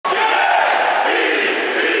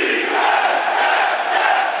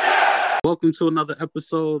Welcome to another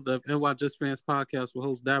episode of NY Just Fans Podcast with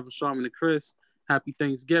hosts Davin, Sharman, and Chris. Happy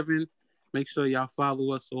Thanksgiving. Make sure y'all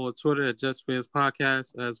follow us on Twitter at Just Fans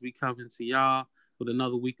Podcast as we come into y'all with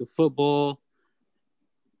another week of football.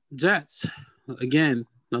 Jets, again,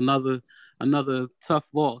 another tough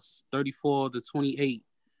loss, 34-28.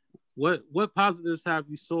 What positives have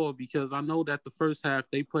you saw? Because I know that the first half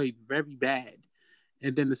they played very bad,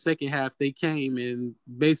 and then the second half they came and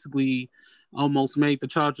basically almost made the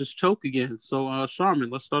Chargers choke again. So, Sharman,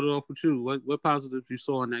 let's start it off with you. What positives you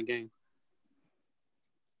saw in that game?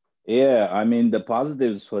 Yeah, I mean the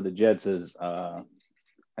positives for the Jets is I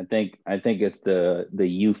think it's the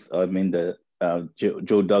youth. I mean the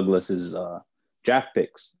Joe Douglas's draft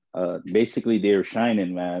picks. Basically, they're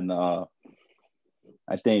shining, man.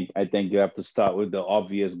 I think you have to start with the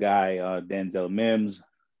obvious guy, Denzel Mims.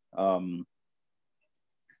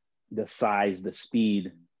 The size, the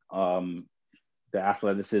speed, the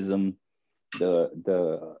athleticism,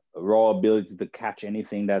 the raw ability to catch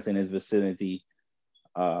anything that's in his vicinity.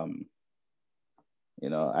 I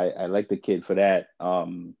like the kid for that.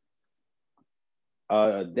 Denzel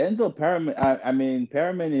Perriman. I mean,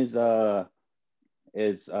 Perriman is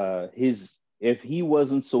his. If he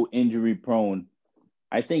wasn't so injury prone,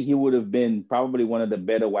 I think he would have been probably one of the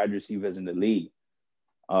better wide receivers in the league.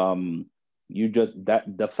 The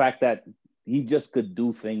fact that he just could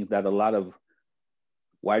do things that a lot of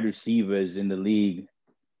wide receivers in the league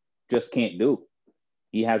just can't do.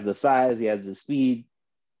 He has the size, he has the speed,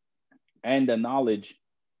 and the knowledge.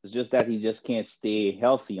 It's just that he just can't stay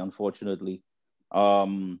healthy, unfortunately.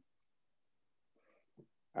 I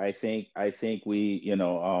think we,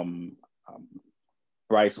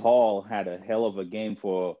 Bryce Hall had a hell of a game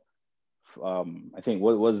for, I think,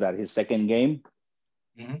 what was that, his second game?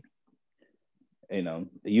 Mm-hmm.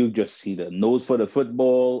 You just see the nose for the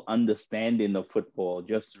football, understanding of football,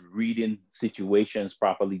 just reading situations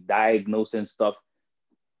properly, diagnosing stuff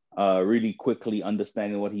really quickly,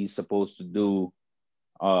 understanding what he's supposed to do.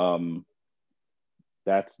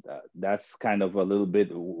 That's kind of a little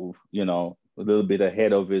bit, a little bit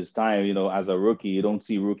ahead of his time. As a rookie, you don't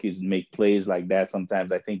see rookies make plays like that.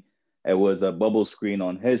 Sometimes I think it was a bubble screen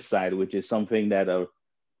on his side, which is something that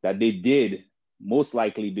they did most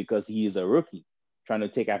likely because he is a rookie, trying to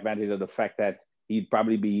take advantage of the fact that he'd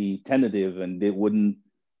probably be tentative and they wouldn't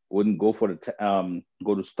go for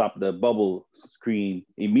go to stop the bubble screen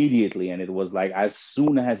immediately. And it was like as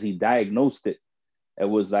soon as he diagnosed it, it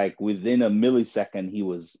was like within a millisecond he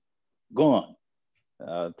was gone.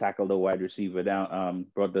 Tackled the wide receiver down,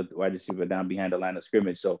 brought the wide receiver down behind the line of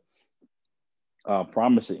scrimmage. So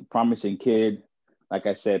promising kid. Like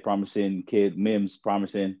I said, promising kid. Mims,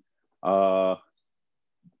 promising.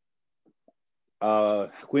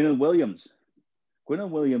 Quinnen Williams. Quinnen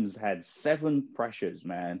Williams had 7 pressures,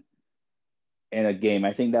 man, in a game.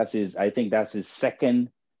 I think that's his second,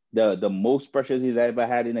 the most pressures he's ever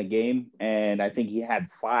had in a game. And I think he had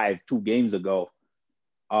 5 2 games ago.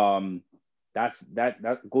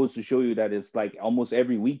 That goes to show you that it's like almost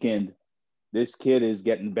every weekend, this kid is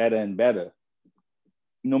getting better and better.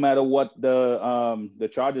 No matter what the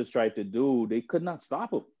Chargers tried to do, they could not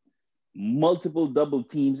stop him. Multiple double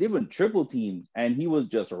teams, even triple teams, and he was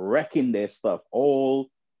just wrecking their stuff all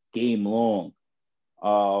game long.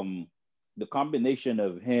 The combination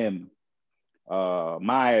of him,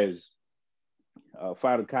 Myers,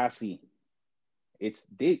 Fatukasi, it's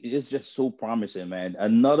just so promising, man.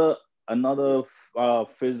 Another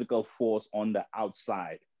physical force on the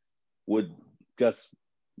outside would just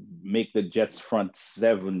make the Jets front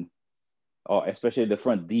 7, or especially the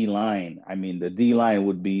front D line. I mean, the D line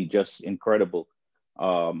would be just incredible.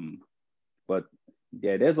 But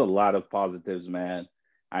yeah, there's a lot of positives, man.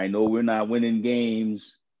 I know we're not winning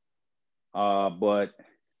games, but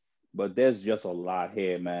there's just a lot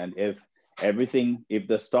here, man. If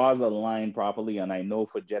the stars align properly, and I know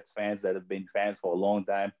for Jets fans that have been fans for a long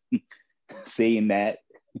time, saying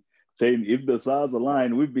if the stars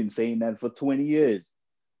align, we've been saying that for 20 years.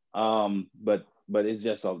 But it's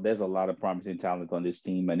just there's a lot of promising talent on this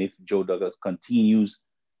team, and if Joe Douglas continues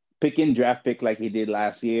picking draft pick like he did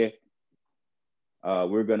last year,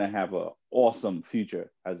 we're gonna have an awesome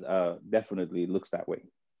future. As definitely looks that way.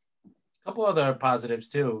 A couple other positives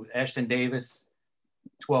too. Ashton Davis,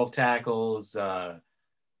 12 tackles.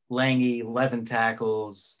 Lange, 11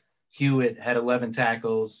 tackles. Hewitt had 11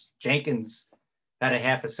 tackles. Jenkins had a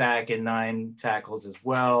half a sack and 9 tackles as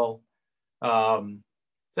well. So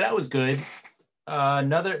that was good.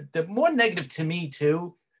 The more negative to me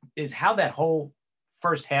too is how that whole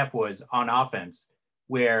first half was on offense,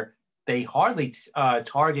 where they hardly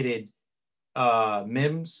targeted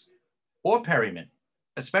Mims or Perryman.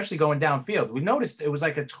 especially going downfield. We noticed it was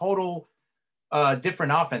like a total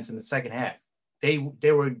different offense in the second half. They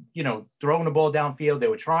were, throwing the ball downfield. They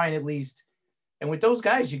were trying at least. And with those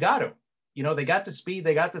guys, you got to. They got the speed.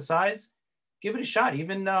 They got the size. Give it a shot.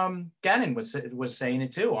 Even Gannon was saying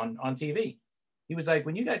it too on TV. He was like,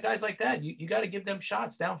 when you got guys like that, you got to give them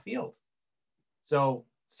shots downfield. So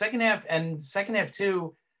second half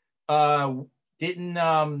too, didn't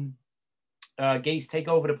Gase take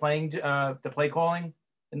over the play calling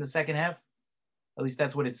in the second half? At least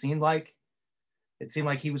that's what it seemed like. It seemed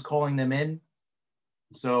like he was calling them in.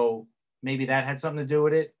 So maybe that had something to do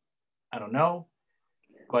with it. I don't know.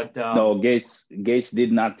 But no, Gase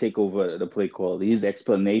did not take over the play call. His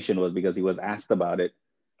explanation was, because he was asked about it,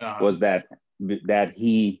 was that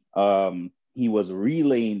he was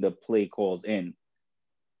relaying the play calls in.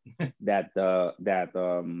 that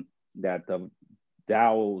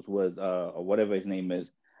Dowles was or whatever his name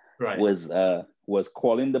is, right, was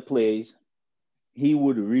calling the plays. He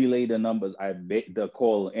would relay the numbers. The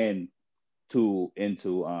call into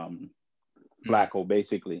Flacco,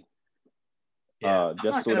 basically. Yeah,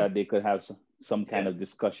 just so that they could have some kind of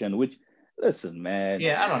discussion. Which, listen, man.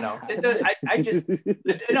 Yeah, I don't know. It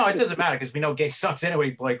doesn't matter because we know Gase sucks anyway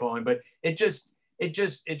play calling. But it's just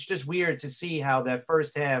weird to see how that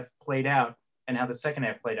first half played out and how the second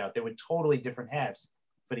half played out. They were totally different halves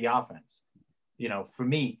for the offense. For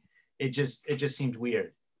me, it just seemed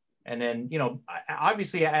weird. And then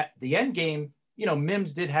obviously at the end game,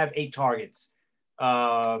 Mims did have 8 targets.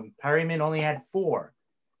 Perryman only had 4.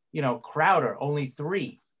 Crowder only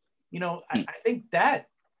 3. I think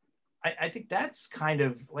that's kind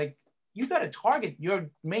of like, you got to target your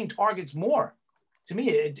main targets more. To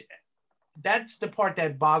me, that's the part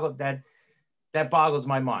that boggles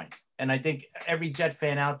my mind. And I think every Jet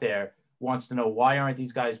fan out there wants to know, why aren't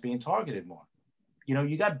these guys being targeted more?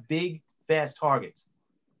 You got big, fast targets.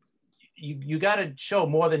 You got to show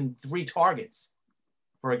more than 3 targets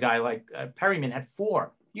for a guy like Perryman had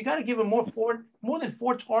 4. You got to give him more than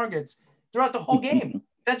 4 targets throughout the whole game.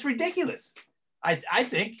 That's ridiculous. I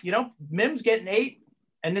think, Mims getting 8,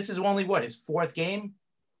 and this is only his 4th game,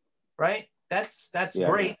 right? That's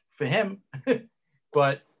great for him.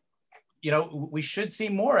 But, we should see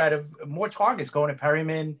more targets going to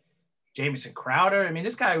Perryman, Jamison Crowder. I mean,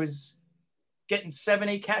 this guy was getting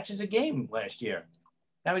 7-8 catches a game last year.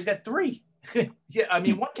 Now he's got 3. 1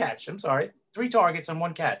 catch. I'm sorry. 3 targets on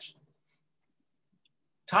 1 catch.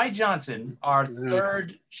 Ty Johnson, our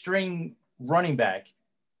 3rd string running back,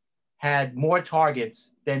 had more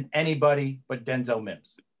targets than anybody but Denzel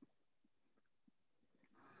Mims.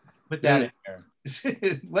 Put that in there.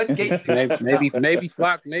 Let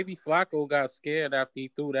Gase. maybe Flacco got scared after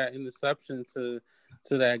he threw that interception to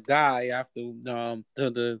that guy after to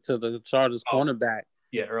the Chargers cornerback.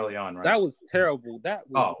 Yeah, early on, right? That was terrible. That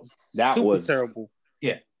was terrible.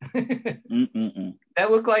 Yeah. That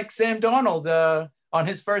looked like Sam Darnold on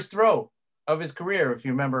his first throw of his career, if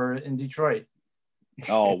you remember, in Detroit.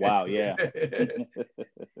 Oh, wow, yeah.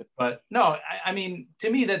 But no, I mean, to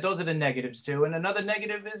me, those are the negatives too. And another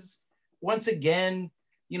negative is, once again,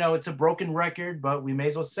 it's a broken record, but we may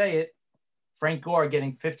as well say it. Frank Gore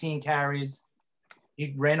getting 15 carries.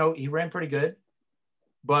 He ran pretty good.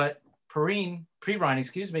 But Perine,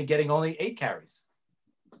 getting only 8 carries.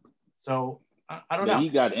 So I don't know. He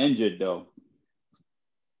got injured though.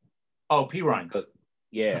 Oh, Perine.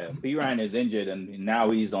 Yeah, Perine is injured and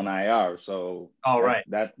now he's on IR. So right.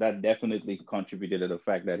 That definitely contributed to the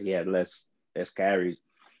fact that he had less carries.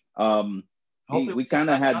 Hopefully we kind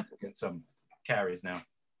of had some carries now.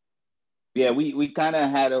 Yeah, we kind of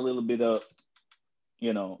had a little bit of,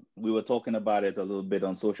 we were talking about it a little bit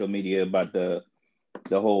on social media about the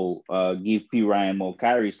whole give Perine more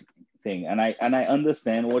carries thing, and I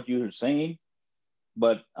understand what you're saying,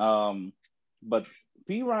 but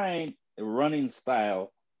Perine running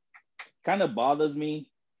style kind of bothers me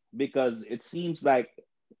because it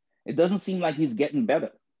doesn't seem like he's getting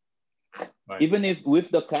better. Right. Even if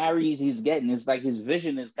with the carries he's getting, it's like his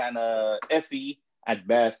vision is kind of iffy at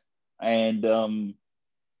best, and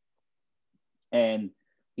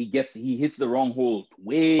he hits the wrong hole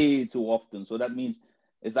way too often. So that means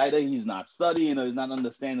it's either he's not studying or he's not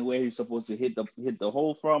understanding where he's supposed to hit the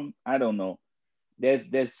hole from. I don't know.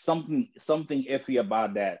 There's something iffy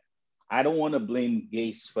about that. I don't want to blame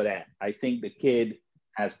Gase for that. I think the kid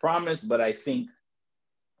has promise, but I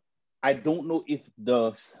don't know if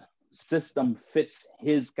the system fits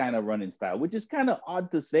his kind of running style, which is kind of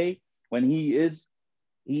odd to say when he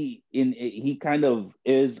kind of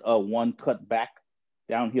is a one cut back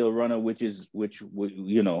downhill runner, which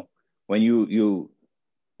when you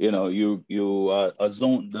The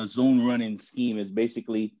zone running scheme is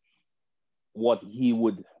basically what he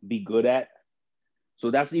would be good at.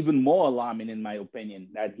 So that's even more alarming, in my opinion,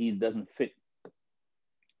 that he doesn't fit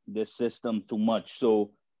this system too much.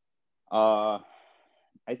 So I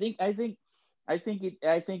think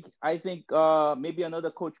maybe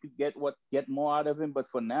another coach could get more out of him, but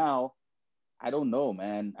for now, I don't know,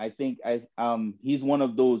 man. I think he's one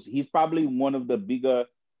of those. He's probably one of the bigger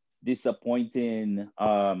disappointing.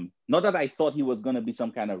 Not that I thought he was gonna be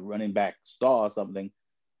some kind of running back star or something,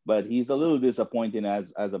 but he's a little disappointing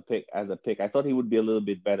as a pick. I thought he would be a little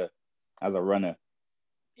bit better as a runner.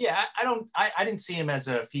 Yeah, I didn't see him as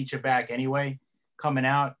a feature back anyway coming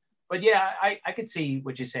out. But yeah, I could see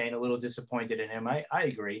what you're saying, a little disappointed in him. I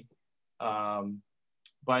agree.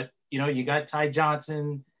 But you got Ty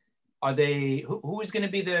Johnson. Who is going to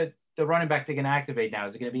be the running back they're going to activate now?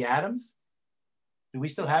 Is it going to be Adams? Do we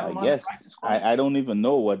still have him on the practice squad? I don't even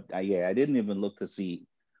know what. I didn't even look to see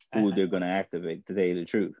who they're going to activate, to tell you the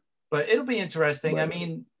truth. But it'll be interesting. I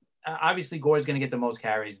mean, obviously Gore's going to get the most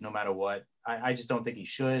carries no matter what. I just don't think he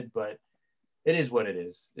should, but it is what it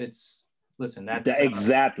is. Listen, that's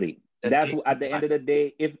exactly. That's at the end of the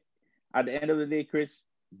day. At the end of the day, Chris,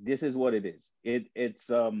 this is what it is. It's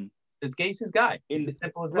Gase's guy. It's as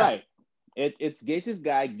simple as that. Right. It's Gase's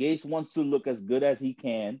guy. Gase wants to look as good as he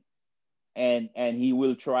can, and he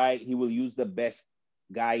will use the best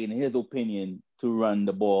guy in his opinion to run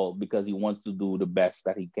the ball because he wants to do the best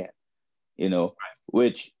that he can. Right.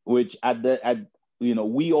 Which we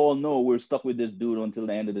all know we're stuck with this dude until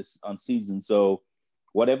the end of this season. So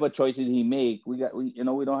whatever choices he make, we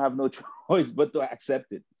don't have no choice but to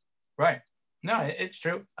accept it. Right. No, it's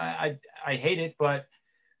true. I hate it, but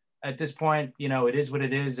at this point, it is what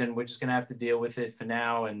it is, and we're just gonna have to deal with it for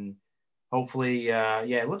now. And hopefully,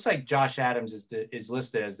 it looks like Josh Adams is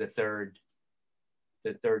listed as the third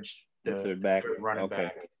running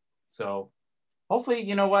back. So hopefully,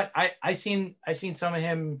 you know what, I seen some of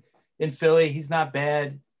him in Philly. He's not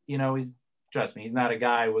bad. Trust me, he's not a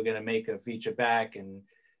guy we're gonna make a feature back and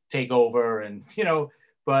take over, and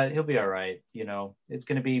but he'll be all right. It's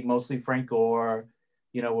gonna be mostly Frank Gore.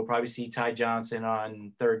 We'll probably see Ty Johnson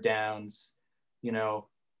on third downs,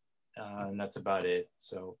 and that's about it.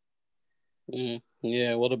 So,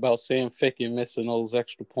 yeah. What about Sam Ficken missing those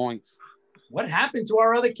extra points? What happened to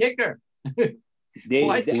our other kicker? He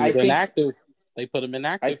was inactive. They put him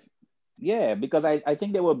inactive. Because I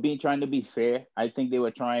think they were trying to be fair. I think they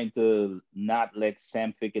were trying to not let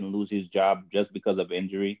Sam Ficken lose his job just because of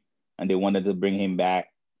injury, and they wanted to bring him back.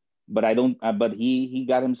 But but he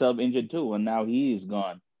got himself injured too, and now he is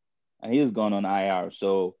gone, and he is gone on IR.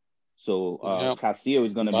 So Castillo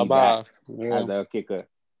is going to be back as a kicker.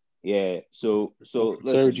 Yeah. So listen,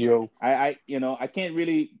 Sergio. I can't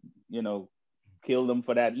really kill them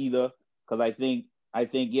for that either, because I think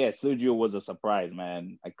Sergio was a surprise,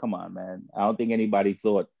 man. Like, come on, man. I don't think anybody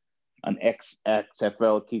thought an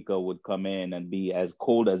ex-XFL kicker would come in and be as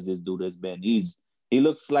cold as this dude has been. He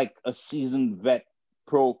looks like a seasoned vet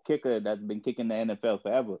pro kicker that's been kicking the NFL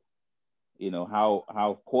forever.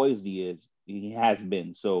 How poised he is. He has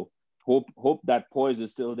been. So hope that poise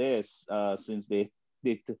is still there since they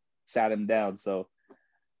sat him down. So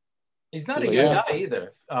he's not a young guy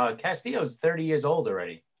either. Castillo's 30 years old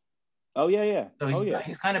already. Oh yeah. So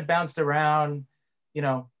he's kind of bounced around,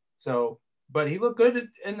 So, but he looked good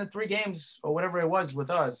in the 3 games or whatever it was with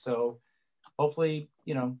us. So hopefully,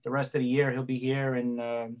 the rest of the year he'll be here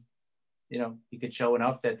and. He could show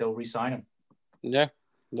enough that they'll re-sign him. Yeah,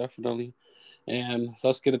 definitely. And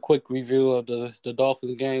let's get a quick review of the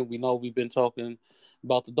Dolphins game. We know we've been talking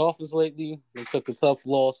about the Dolphins lately. They took a tough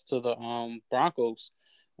loss to the Broncos.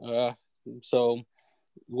 So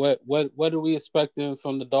what are we expecting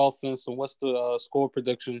from the Dolphins, and what's the score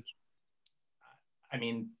predictions? I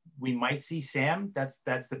mean, we might see Sam. That's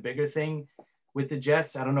the bigger thing with the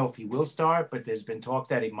Jets. I don't know if he will start, but there's been talk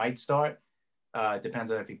that he might start.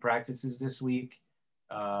 Depends on if he practices this week.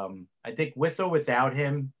 I think with or without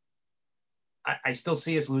him, I still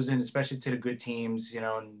see us losing, especially to the good teams,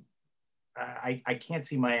 and I can't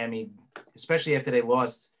see Miami, especially after they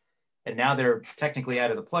lost, and now they're technically out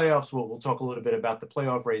of the playoffs. We'll talk a little bit about the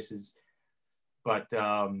playoff races, but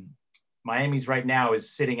Miami's right now is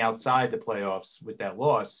sitting outside the playoffs with that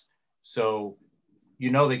loss. So,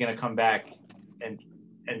 they're going to come back and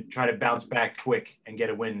try to bounce back quick and get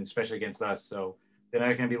a win, especially against us. So they're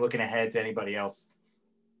not going to be looking ahead to anybody else.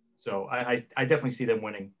 So I definitely see them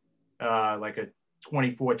winning, like a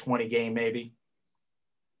 24-20 game, maybe.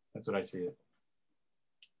 That's what I see it.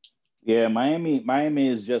 Yeah, Miami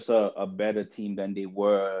is just a better team than they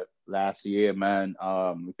were last year, man.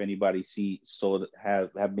 If anybody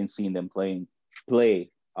have been seeing them play,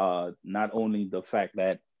 not only the fact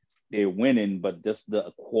that they're winning, but just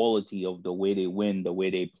the quality of the way they win, the way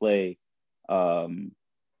they play.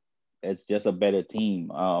 It's just a better team.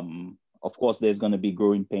 Of course, there's going to be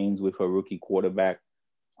growing pains with a rookie quarterback.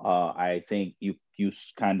 I think you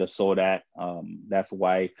kind of saw that. That's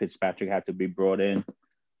why Fitzpatrick had to be brought in.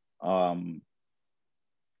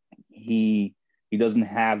 He doesn't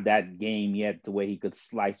have that game yet to where he could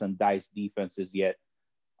slice and dice defenses yet.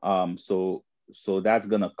 So that's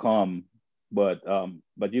gonna come, but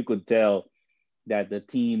you could tell that the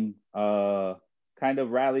team kind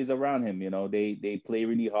of rallies around him. You know, they play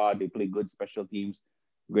really hard. They play good special teams,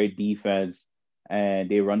 great defense, and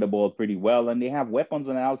they run the ball pretty well. And they have weapons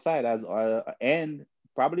on the outside and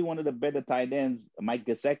probably one of the better tight ends, Mike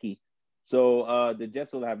Gesicki. So the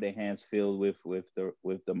Jets will have their hands filled with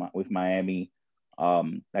Miami.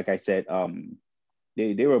 Like I said,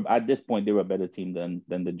 they were at this point they were a better team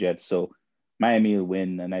than the Jets. So Miami will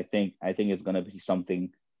win, and I think it's gonna be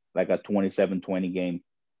something like a 27-20 game.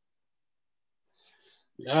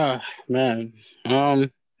 Yeah, man. Yeah,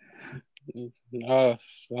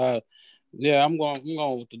 I'm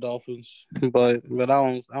going with the Dolphins, but I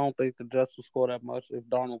don't think the Jets will score that much if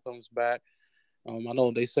Darnold comes back. I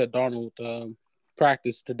know they said Darnold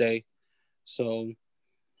practiced today, so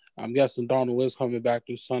I'm guessing Darnold is coming back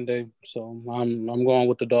this Sunday. So I'm going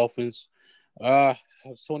with the Dolphins.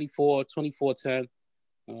 24-10.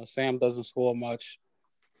 Sam doesn't score much,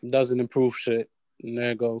 doesn't improve shit, and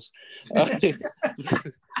there it goes. It's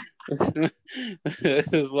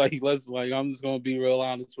like I'm just gonna be real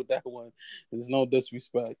honest with that one. There's no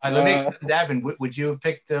disrespect. Davin, would you have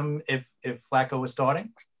picked him if Flacco was starting?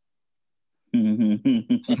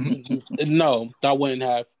 No, I wouldn't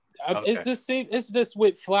have. Okay. It's just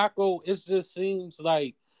with Flacco. It just seems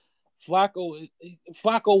like Flacco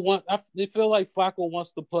wants. I feel like Flacco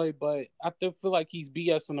wants to play, but I feel like he's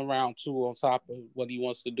BSing around too on top of what he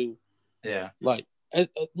wants to do. Yeah, like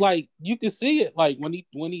you can see it. Like when he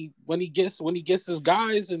gets his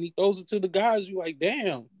guys and he throws it to the guys, you're like,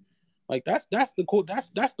 damn. Like that's the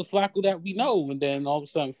Flacco that we know, and then all of a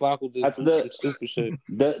sudden Flacco just do some stupid shit.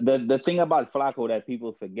 The thing about Flacco that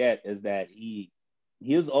people forget is that he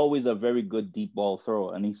was always a very good deep ball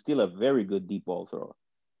thrower, and he's still a very good deep ball thrower.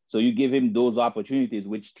 So you give him those opportunities,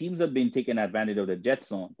 which teams have been taking advantage of the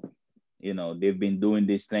Jets on. You know, they've been doing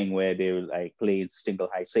this thing where they're like playing single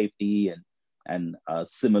high safety and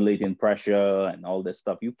simulating pressure and all this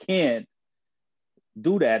stuff. You can't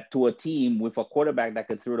do that to a team with a quarterback that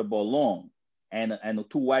could throw the ball long and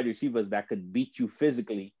two wide receivers that could beat you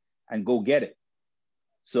physically and go get it.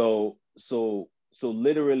 So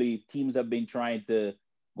literally teams have been trying to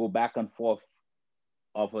go back and forth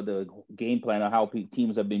off of the game plan of how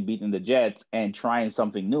teams have been beating the Jets and trying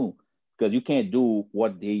something new, because you can't do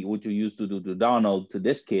what you used to do to Donald to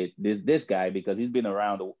this kid, this guy, because he's been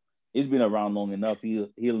around long enough. He'll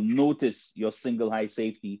notice your single high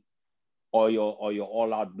safety or your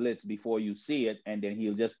all out blitz before you see it, and then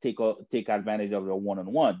he'll just take advantage of your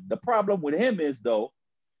one-on-one. The problem with him is though,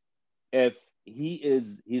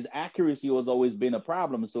 his accuracy has always been a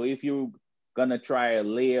problem. So if you're gonna try a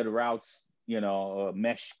layered routes, a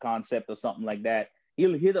mesh concept or something like that,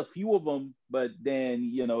 he'll hit a few of them, but then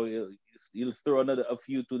he'll throw a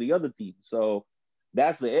few to the other team. So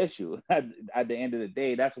that's the issue at the end of the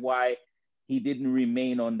day. That's why he didn't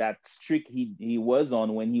remain on that streak he was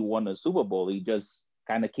on when he won the Super Bowl. He just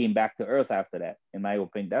kind of came back to earth after that, in my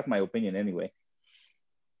opinion. That's my opinion anyway.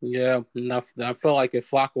 Yeah, I feel like if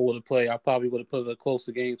Flacco would have played, I probably would have put it a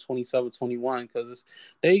closer game, 27-21, because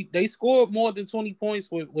they scored more than 20 points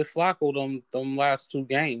with Flacco them last two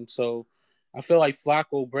games. So I feel like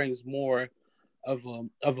Flacco brings more of an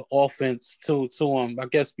offense to him, I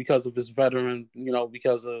guess, because of his veteran,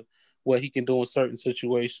 because of what he can do in certain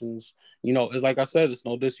situations. It's like I said, it's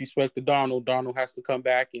no disrespect to Darnold. Darnold has to come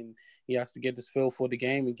back and he has to get his feel for the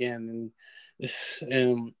game again.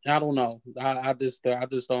 And I don't know. I just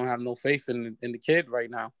don't have no faith in the kid right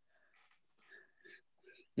now.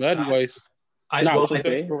 But anyways, I was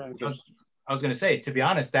going to say, to be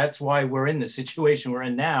honest, that's why we're in the situation we're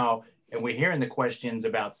in now, and we're hearing the questions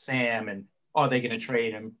about Sam and are they going to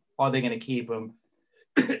trade him? Are they going to keep him?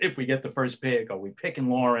 If we get the first pick, are we picking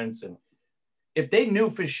Lawrence? And if they knew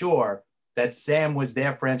for sure that Sam was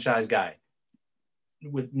their franchise guy,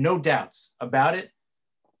 with no doubts about it,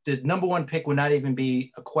 the number one pick would not even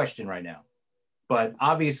be a question right now. But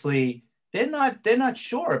obviously, they're not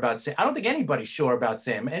sure about Sam. I don't think anybody's sure about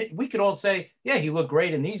Sam. And we could all say, yeah, he looked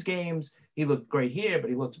great in these games. He looked great here, but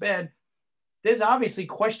he looked bad. There's obviously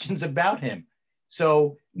questions about him.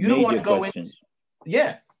 So You don't want Major to go questions.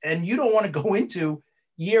 and you don't want to go into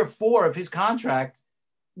year 4 of his contract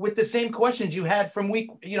with the same questions you had from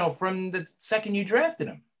from the second you drafted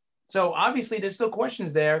him. So obviously there's still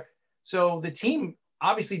questions there. So the team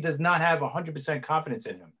obviously does not have 100% confidence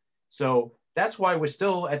in him. So that's why we're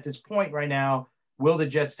still at this point right now. Will the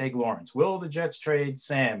Jets take Lawrence? Will the Jets trade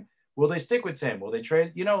Sam? Will they stick with Sam? Will they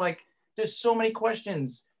trade? There's so many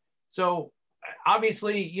questions. So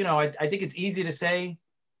obviously, I think it's easy to say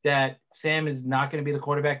that Sam is not going to be the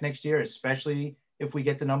quarterback next year, especially if we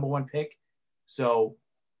get the number 1 pick. So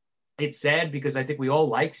it's sad because I think we all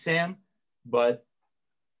like Sam, but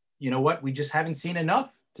you know what? We just haven't seen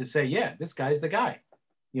enough to say, yeah, this guy's the guy.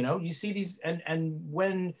 You see these, and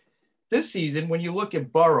when this season, when you look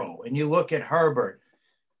at Burrow and you look at Herbert,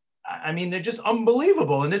 I mean, they're just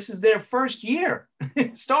unbelievable. And this is their first year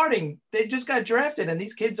starting. They just got drafted, and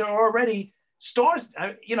these kids are already stars.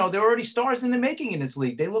 They're already stars in the making in this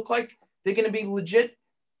league. They look like they're going to be legit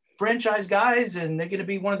franchise guys, and they're going to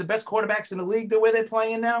be one of the best quarterbacks in the league the way they're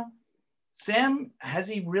playing now. Sam, has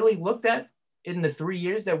he really looked at in the 3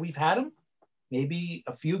 years that we've had him? Maybe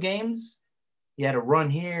a few games. He had a run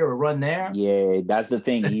here or a run there. Yeah, that's the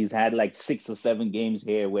thing. He's had like 6 or 7 games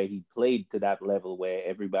here where he played to that level where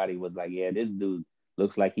everybody was like, yeah, this dude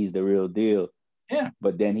looks like he's the real deal. Yeah.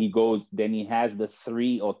 But then he has the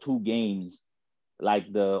 3 or 2 games, like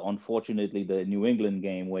unfortunately the New England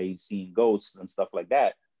game where he's seeing ghosts and stuff like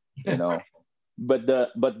that, But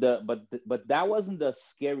that wasn't the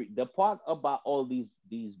scary. The part about all these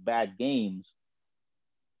bad games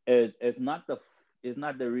is not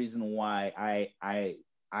the reason why I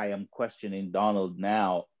am questioning Donald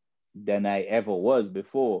now than I ever was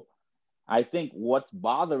before. I think what's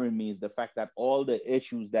bothering me is the fact that all the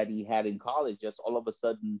issues that he had in college just all of a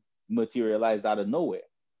sudden materialized out of nowhere.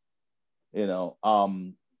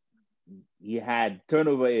 He had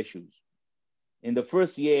turnover issues. In the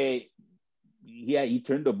first year, he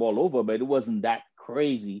turned the ball over, but it wasn't that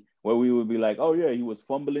crazy where we would be like, oh yeah, he was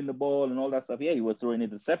fumbling the ball and all that stuff. Yeah, he was throwing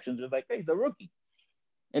interceptions. It was like, hey, he's a rookie.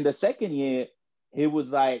 In the second year, he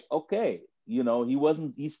was like, okay,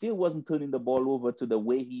 he still wasn't turning the ball over to the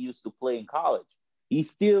way he used to play in college. He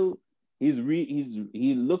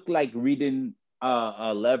looked like reading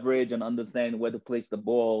leverage and understanding where to place the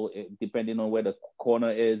ball, depending on where the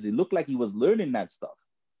corner is. It looked like he was learning that stuff.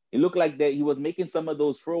 It looked like that he was making some of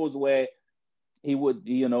those throws where he would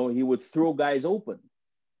throw guys open.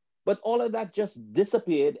 But all of that just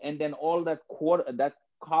disappeared, and then all that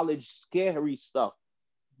college scary stuff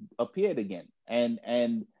appeared again. And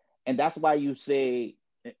that's why you say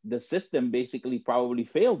the system basically probably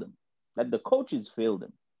failed him, that the coaches failed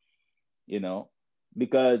him,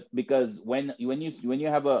 because when you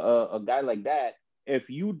have a guy like that, if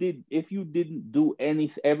you didn't do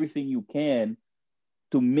everything you can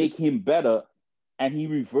to make him better, and he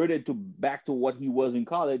reverted back to what he was in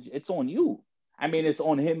college, it's on you. I mean, it's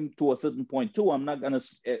on him to a certain point too. I'm not gonna,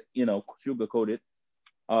 sugarcoat it,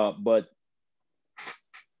 but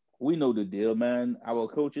we know the deal, man. Our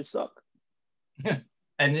coaches suck. and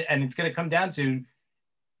it's gonna come down to,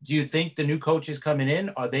 do you think the new coaches coming in,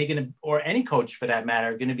 are they gonna, or any coach for that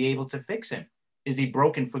matter, gonna be able to fix him? Is he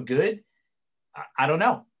broken for good? I don't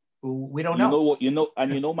know. We don't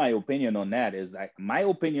know. My opinion on that is, like, my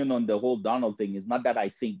opinion on the whole Donald thing is not that I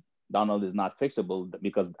think Donald is not fixable,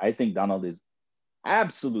 because I think Donald is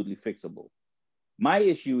absolutely fixable. My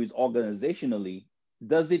issue is organizationally,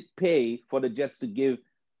 does it pay for the Jets to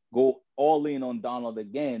go all in on Donald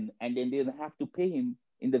again, and then they have to pay him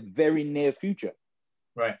in the very near future?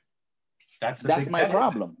 Right. That's my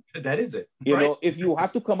problem. That is it. If you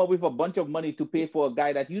have to come up with a bunch of money to pay for a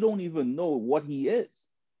guy that you don't even know what he is,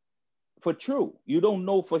 for true, you don't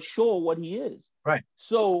know for sure what he is. Right.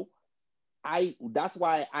 So that's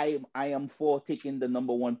why I am for taking the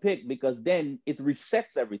number 1 pick, because then it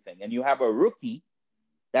resets everything, and you have a rookie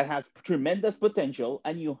that has tremendous potential,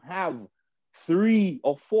 and you have 3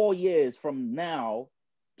 or 4 years from now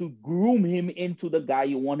to groom him into the guy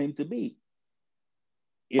you want him to be.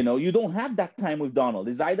 You don't have that time with Donald.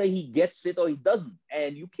 It's either he gets it or he doesn't,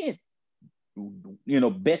 and you can't,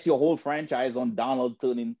 bet your whole franchise on Donald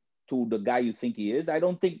turning to the guy you think he is. I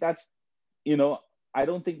don't think that's, I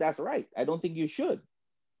don't think that's right. I don't think you should.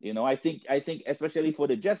 I think especially for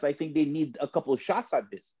the Jets, I think they need a couple of shots at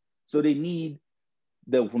this. So they need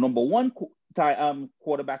the number 1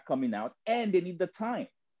 quarterback coming out, and they need the time,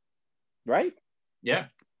 right? Yeah,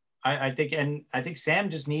 I think Sam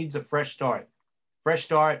just needs a fresh start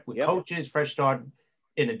with coaches, fresh start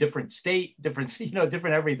in a different state, different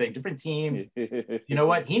everything, different team. You know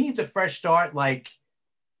what? He needs a fresh start. Like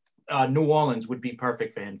New Orleans would be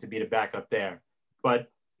perfect for him to be the backup there.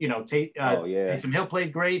 But Taysom Hill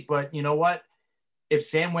played great, but you know what? If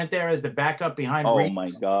Sam went there as the backup behind Oh Brees my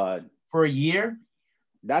God, for a year,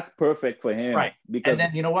 that's perfect for him. right? Because and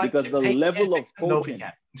then you know what? Because If the Peyton level of him, nobody coaching,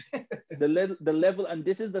 can. the level, and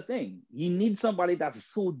this is the thing, you need somebody that's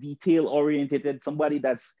so detail oriented, somebody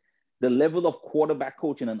that's the level of quarterback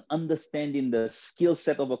coaching and understanding the skill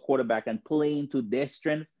set of a quarterback and playing to their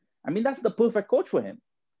strength. I mean, that's the perfect coach for him.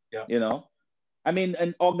 Yeah. You know, I mean,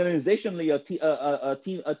 and organizationally, a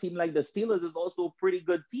team like the Steelers is also a pretty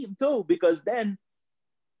good team too, because then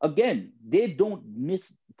again, they don't make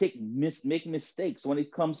mistakes when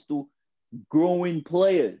it comes to growing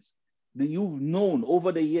players. You've known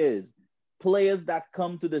over the years, players that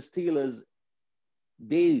come to the Steelers,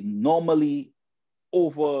 they normally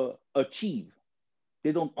overachieve.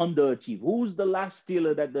 They don't underachieve. Who's the last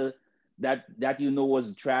Steeler that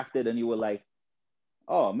was drafted and you were like,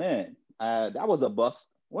 oh man, that was a bust?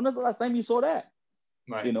 When was the last time you saw that?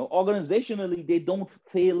 Right. You know, organizationally, they don't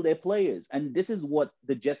fail their players. And this is what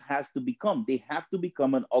the Jets has to become. They have to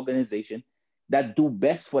become an organization that do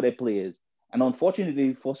best for their players. And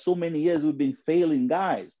unfortunately, for so many years, we've been failing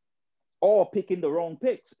guys or picking the wrong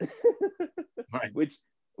picks, right. which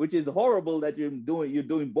is horrible that you're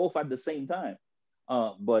doing both at the same time.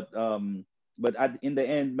 But in the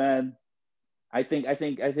end, man, I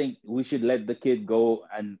think we should let the kid go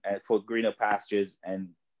and for greener pastures and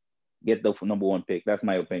get the number one pick. That's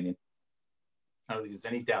my opinion. I don't think there's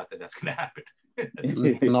any doubt that that's going to happen.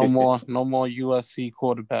 No more USC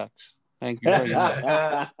quarterbacks. Thank you very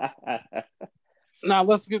much. Now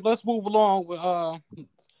let's move along with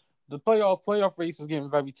the playoff race is getting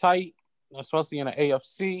very tight, especially in the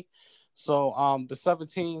AFC. So the 7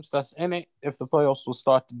 teams that's in it, if the playoffs will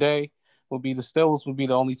start today, will be the Steelers will be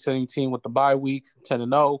the only team with the bye week,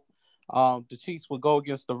 10-0. The Chiefs will go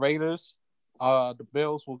against the Raiders. The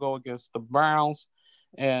Bills will go against the Browns,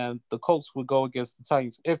 and the Colts will go against the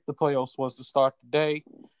Titans if the playoffs was to start today.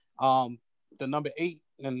 The number 8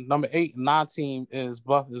 and 9 team is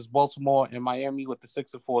Baltimore and Miami with the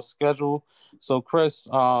 6-4 schedule. So Chris,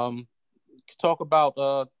 talk about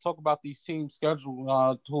these teams'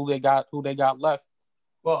 schedule, who they got left.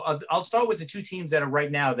 Well, I'll start with the 2 teams that are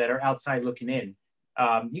right now that are outside looking in.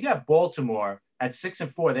 You got Baltimore at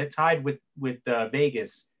 6-4. They're tied with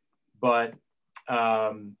Vegas, but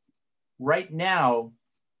right now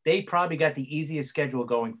they probably got the easiest schedule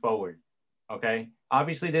going forward. Okay,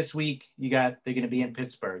 obviously this week they're going to be in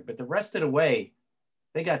Pittsburgh, but the rest of the way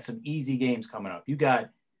they got some easy games coming up. You got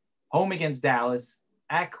home against Dallas,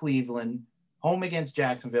 at Cleveland, home against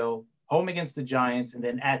Jacksonville, home against the Giants, and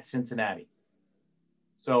then at Cincinnati.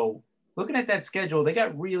 So looking at that schedule, they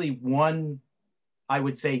got really one, I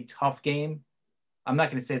would say, tough game. I'm not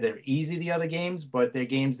going to say they're easy, the other games, but they're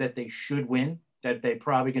games that they should win, that they're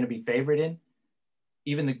probably going to be favored in.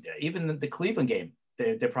 Even the Cleveland game,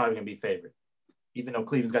 they're probably going to be favored, even though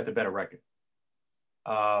Cleveland's got the better record.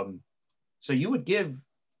 So you would give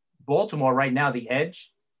Baltimore right now the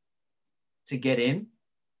edge to get in.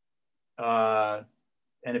 And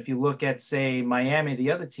if you look at, say, Miami,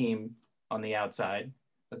 the other team on the outside,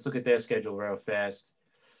 let's look at their schedule real fast.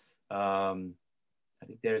 I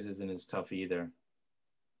think theirs isn't as tough either.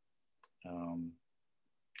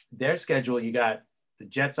 Their schedule, you got the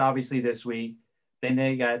Jets obviously this week. Then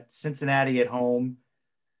they got Cincinnati at home,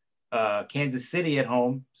 Kansas City at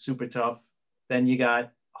home, super tough. Then you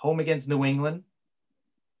got home against New England,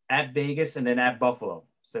 at Vegas, and then at Buffalo.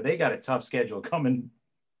 So they got a tough schedule coming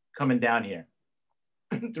down here.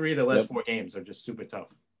 3 of the last 4 games are just super tough.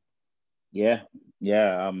 Yeah.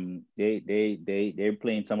 They're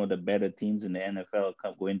playing some of the better teams in the NFL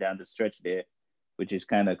going down the stretch there, which is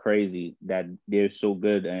kind of crazy that they're so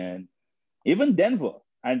good. And even Denver,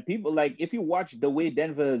 and people, like, if you watch the way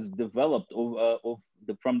Denver has developed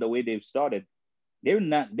from the way they've started, they're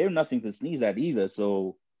nothing to sneeze at either.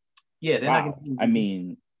 So yeah, they're wow. Not gonna I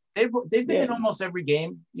mean, they've been in almost every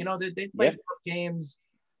game. You know, they played tough games,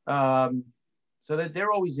 so that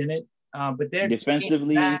they're always in it. But they're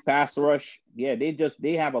defensively, pass rush,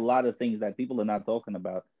 they have a lot of things that people are not talking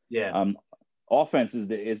about. Yeah. Offense is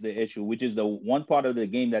the issue, which is the one part of the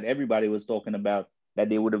game that everybody was talking about that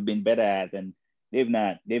they would have been better at, and they've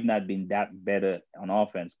not been that better on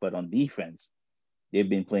offense, but on defense, they've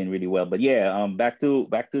been playing really well. But yeah, back to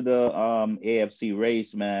the AFC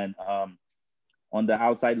race, man. On the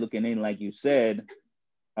outside looking in, like you said,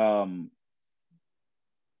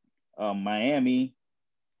 Miami,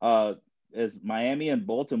 is Miami and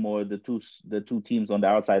Baltimore the two teams on the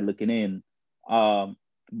outside looking in.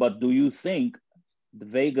 But do you think the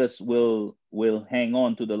Vegas will hang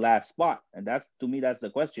on to the last spot? And that's, to me, that's the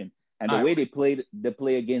question. And the way they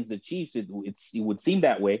play against the Chiefs, it would seem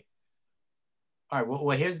that way. All right.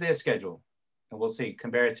 Well, here's their schedule, and we'll see.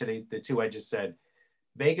 Compare it to the two I just said.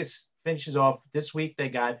 Vegas finishes off this week. They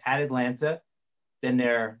got at Atlanta, then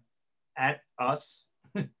they're at us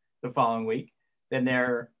the following week. Then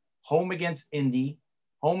they're home against Indy,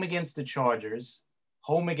 home against the Chargers,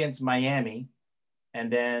 home against Miami,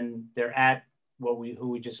 and then they're at who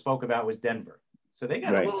we just spoke about was Denver. So they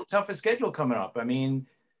got a little tougher schedule coming up. I mean,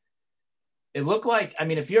 it looked like,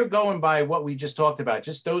 if you're going by what we just talked about,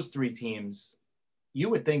 just those three teams, you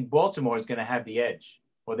would think Baltimore is going to have the edge.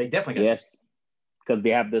 Well, they definitely got yes, because they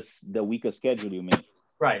have the weaker schedule, you mean?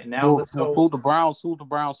 Right. Now who the Browns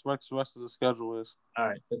rest of the schedule is. All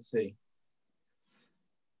right, let's see.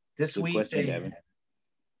 This Good week question, Devin.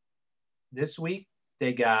 This week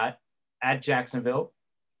they got at Jacksonville,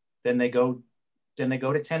 then they go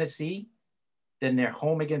to Tennessee, then they're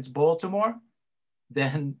home against Baltimore,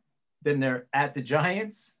 then they're at the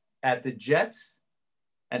Giants, at the Jets,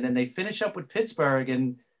 and then they finish up with Pittsburgh.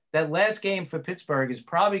 And that last game for Pittsburgh is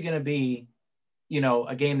probably going to be,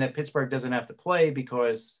 a game that Pittsburgh doesn't have to play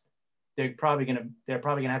because they're probably going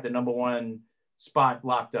to have the number one spot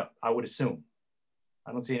locked up, I would assume.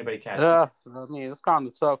 I don't see anybody catching. Yeah, it's kind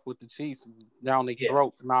of tough with the Chiefs down their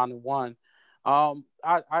throat, 9-1.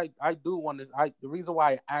 I do want to. The reason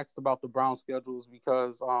why I asked about the Browns schedule is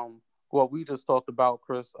because what we just talked about,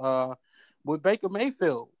 Chris, with Baker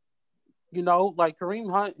Mayfield, like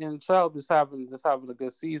Kareem Hunt and Chubb is having a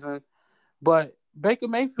good season, but Baker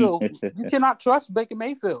Mayfield, you cannot trust Baker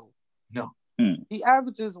Mayfield. No, he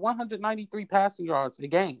averages 193 passing yards a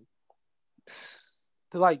game.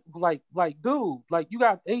 Like, dude, you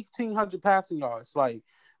got 1,800 passing yards. Like,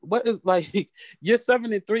 what is you're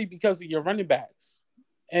 7-3 because of your running backs,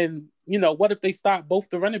 and what if they stop both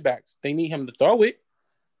the running backs? They need him to throw it.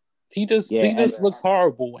 He just looks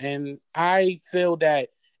horrible, and I feel that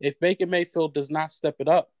if Baker Mayfield does not step it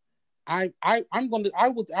up, I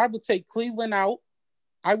would take Cleveland out.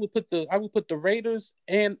 I would put the Raiders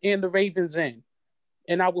and the Ravens in,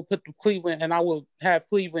 and I would put the Cleveland, and I would have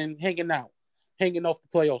Cleveland hanging off the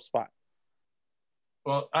playoff spot.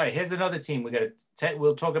 Well, all right. Here's another team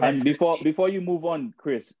we'll talk about. And before you move on,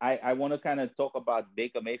 Chris, I want to kind of talk about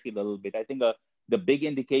Baker Mayfield a little bit. I think the big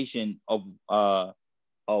indication of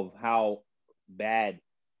how bad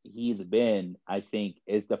he's been, I think,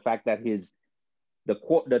 is the fact that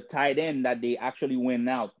the tight end that they actually went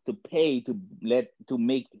out to pay to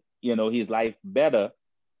make his life better,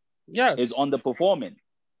 is underperforming.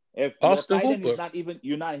 If Austin your tight end Hooper is not even,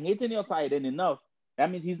 you're not hitting your tight end enough,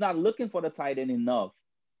 that means he's not looking for the tight end enough.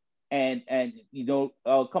 And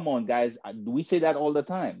come on, guys, we say that all the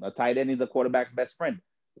time. A tight end is a quarterback's best friend.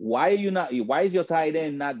 Why is your tight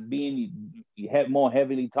end not being more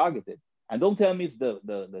heavily targeted? And don't tell me it's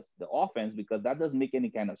the offense, because that doesn't make any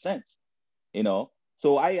kind of sense.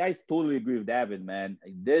 So I totally agree with David, man.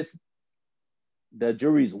 The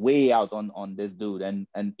jury's way out on this dude, and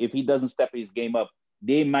if he doesn't step his game up,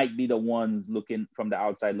 they might be the ones looking from the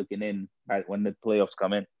outside looking in when the playoffs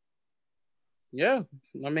come in. Yeah,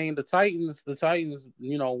 the Titans,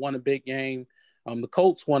 won a big game. The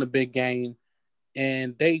Colts won a big game,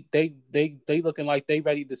 and they looking like they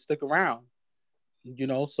ready to stick around.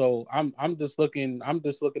 So I'm just looking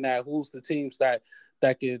at who's the teams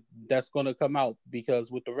that's going to come out,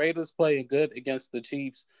 because with the Raiders playing good against the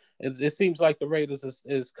Chiefs, it seems like the Raiders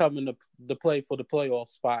is coming to play for the playoff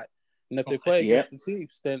spot. And if they play against the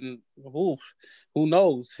Chiefs, then who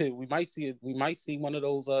knows? We might see one of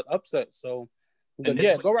those upsets. So, but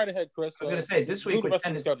go right ahead, Chris. I was going to say this week with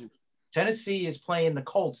Tennessee is playing the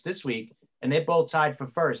Colts this week, and they're both tied for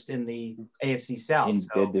first in the AFC South. That's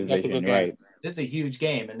a good game. This is a huge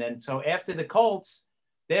game. And then so after the Colts,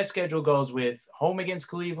 their schedule goes with home against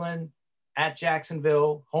Cleveland, at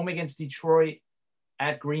Jacksonville, home against Detroit,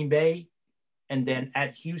 at Green Bay, and then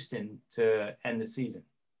at Houston to end the season.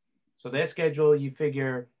 So their schedule, you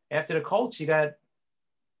figure after the Colts, you got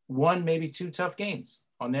one, maybe two tough games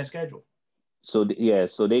on their schedule. So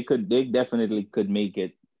they definitely could make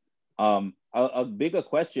it. A bigger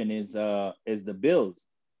question is the Bills.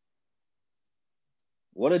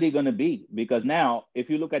 What are they going to be? Because now, if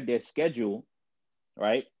you look at their schedule,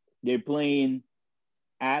 right, they're playing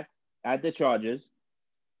at the Chargers.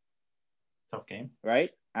 Tough game. Right?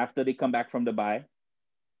 After they come back from the bye.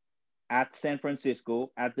 At San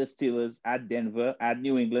Francisco, at the Steelers, at Denver, at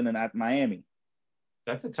New England, and at Miami.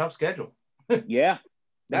 That's a tough schedule. Yeah,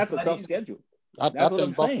 that's a tough schedule. I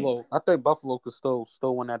think Buffalo could still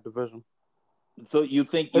win that division. So you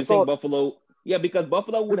think Buffalo? Yeah, because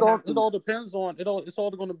Buffalo would have to. It all depends on it. It's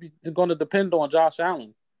all going to depend on Josh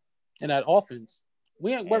Allen and that offense.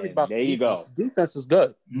 We ain't worried And about there the you defense. go. The defense is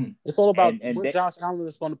good. Mm. It's all about And what they, Josh Allen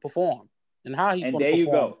is going to perform and how he's and going to there you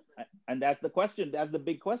perform. go. And that's the question. That's the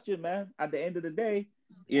big question, man. At the end of the day,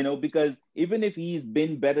 you know, because even if he's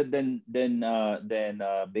been better than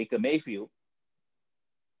Baker Mayfield,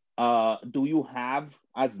 do you have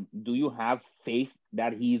faith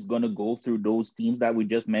that he's gonna go through those teams that we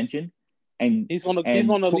just mentioned and He's gonna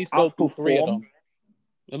at least go through 3 of them.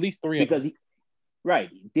 At least 3 because of them. right,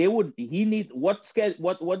 he need what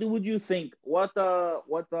would you think what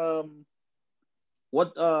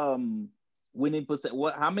winning percent,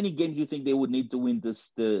 what how many games do you think they would need to win this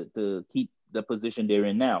to keep the position they're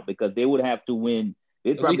in now? Because they would have to win,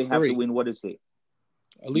 they'd At probably least have to 3. win, what is it?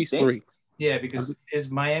 At least think? 3. Yeah, because is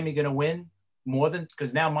Miami going to win more than,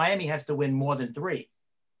 because now Miami has to win more than 3.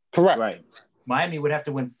 Correct. Right. Miami would have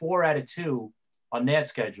to win 4 out of 2 on their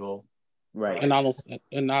schedule. Right. And I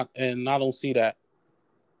don't see that.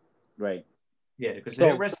 Right. Yeah, because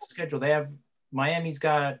their rest of the schedule, they have Miami's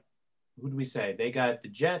got, who do we say? They got the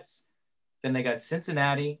Jets, then they got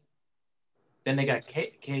Cincinnati, then they got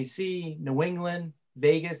KC, New England,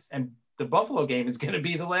 Vegas, and the Buffalo game is going to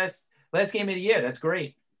be the last game of the year. That's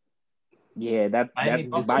great. Yeah, but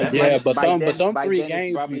them 3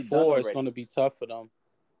 games before it's going to be tough for them.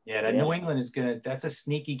 Yeah, New England is that's a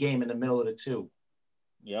sneaky game in the middle of the 2.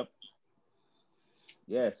 Yep.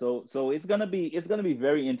 Yeah, so it's gonna be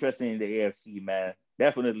very interesting in the AFC, man.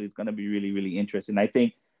 Definitely, it's gonna be really, really interesting. I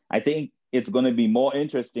think it's gonna be more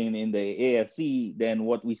interesting in the AFC than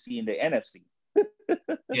what we see in the NFC.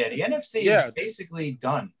 Yeah, the NFC is basically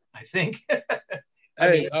done, I think.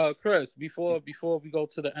 Chris, before we go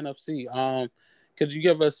to the NFC, could you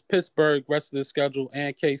give us Pittsburgh rest of the schedule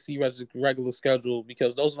and KC regular schedule,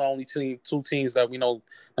 because those are the only 2 teams that we know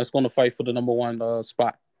that's going to fight for the number 1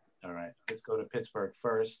 spot. All right, let's go to Pittsburgh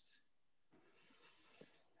first.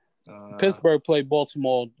 Pittsburgh played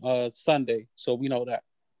Baltimore Sunday, so we know that.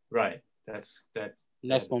 Right, that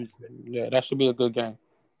should be a good game.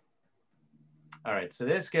 All right, so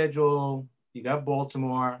their schedule, you got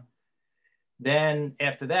Baltimore. Then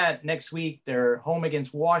after that, next week, they're home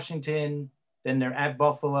against Washington. Then they're at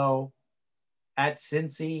Buffalo, at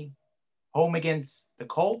Cincy, home against the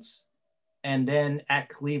Colts, and then at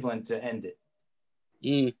Cleveland to end it.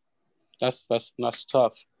 That's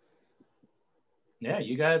tough. Yeah,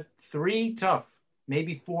 you got 3 tough,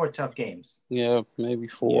 maybe 4 tough games. Yeah, maybe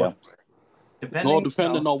 4. Yeah.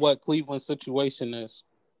 Depending on what Cleveland's situation is.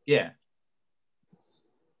 Yeah.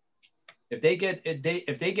 If they get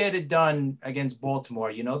it done against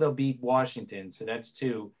Baltimore, they'll beat Washington, so that's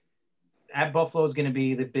 2. At Buffalo is going to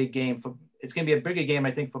be the big game it's going to be a bigger game,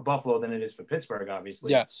 I think, for Buffalo than it is for Pittsburgh,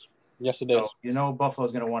 obviously. Yes, it is.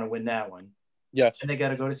 Buffalo's going to want to win that one. Yes. And they got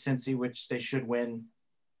to go to Cincy, which they should win.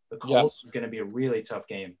 The Colts is going to be a really tough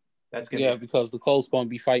game. That's going to because the Colts going to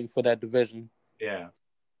be fighting for that division. Yeah.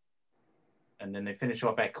 And then they finish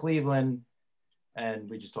off at Cleveland, and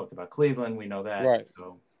we just talked about Cleveland. We know that. Right.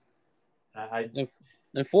 So,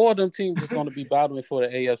 and 4 of them teams is going to be battling for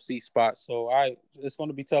the AFC spot. So it's going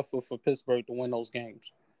to be tough for Pittsburgh to win those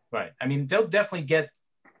games. Right. I mean, they'll definitely going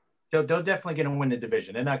to win the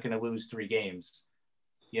division. They're not going to lose 3 games,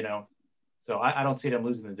 So I don't see them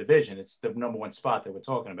losing the division. It's the number 1 spot that we're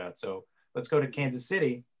talking about. So let's go to Kansas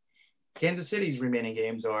City. Kansas City's remaining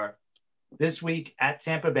games are this week at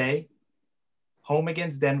Tampa Bay, home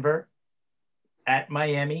against Denver, at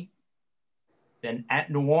Miami, then at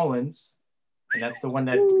New Orleans, and that's the one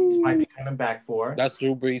that Brees might be coming back for. That's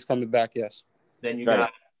Drew Brees coming back, yes. Then you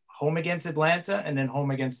got home against Atlanta and then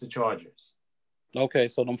home against the Chargers. Okay,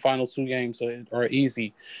 so them final 2 games are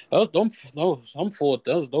easy. Those 4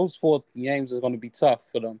 games is going to be tough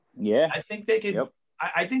for them. Yeah, I think they could. Yep.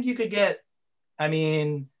 I think you could get. I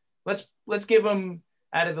mean, let's give them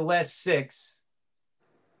out of the last 6,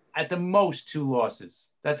 at the most 2 losses.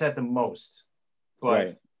 That's at the most.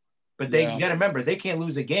 But you got to remember, they can't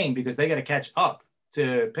lose a game because they got to catch up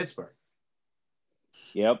to Pittsburgh.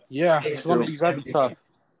 Yep. Yeah, it's going to be very tough.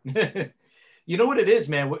 You know what it is,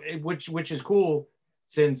 man, which is cool,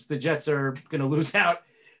 since the Jets are going to lose out.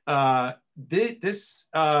 This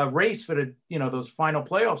race for the those final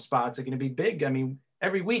playoff spots are going to be big. I mean,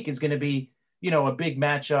 every week is going to be a big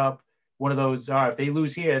matchup. One of those if they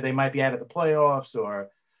lose here, they might be out of the playoffs, or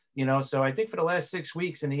So I think for the last 6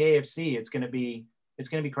 weeks in the AFC, it's going to be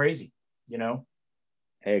crazy. I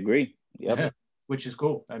agree. Yep. Which is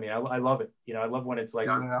cool. I mean, I love it. I love when it's like.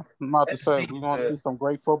 Yeah. I'm about to say we're going to see some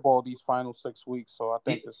great football these final 6 weeks. So I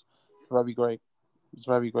think it's very great. It's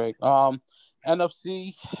very great.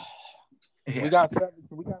 NFC. Yeah. We got 7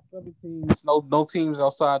 teams. No teams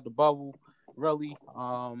outside the bubble, really.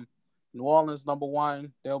 New Orleans number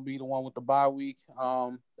one. They'll be the one with the bye week.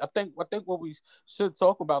 I think what we should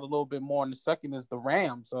talk about a little bit more in the second is the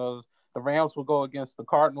Rams. The Rams will go against the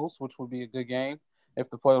Cardinals, which would be a good game if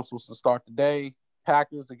the playoffs was to start today.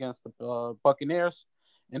 Packers against the Buccaneers,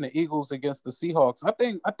 and the Eagles against the Seahawks. I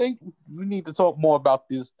think we need to talk more about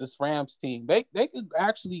this Rams team. They could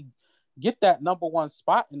actually get that number one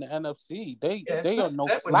spot in the NFC. They are no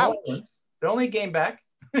slouch. They're only a game back,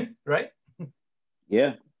 right?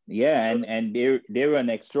 Yeah, and they're an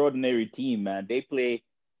extraordinary team, man. They play.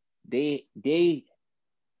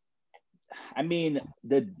 I mean,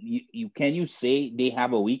 can you say they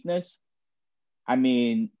have a weakness? I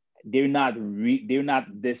mean, they're not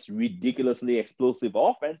this ridiculously explosive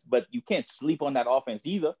offense, but you can't sleep on that offense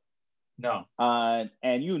either. No. And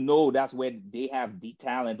that's where they have the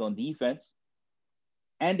talent on defense,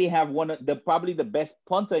 and they have probably the best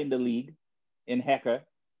punter in the league in Hecker.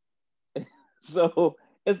 So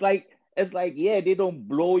it's like yeah, they don't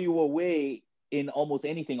blow you away in almost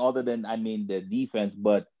anything other than the defense,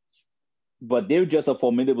 but they're just a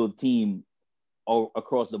formidable team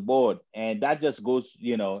across the board, and that just goes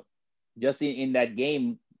just in that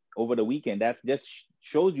game over the weekend. That just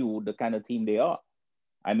shows you the kind of team they are.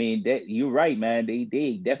 I mean, you're right, man.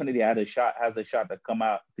 They definitely has a shot to come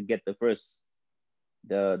out to get the first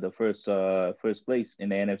place in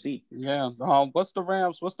the NFC. Yeah. What's the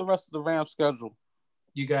rest of the Rams schedule?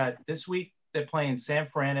 You got this week they're playing San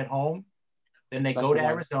Fran at home. Then they go to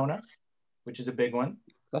Arizona, which is a big one.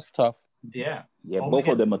 That's tough. Yeah. Yeah, both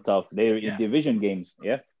of them are tough. They're in division games.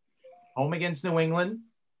 Yeah. Home against New England.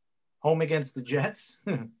 Home against the Jets.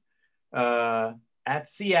 At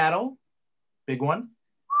Seattle, big one.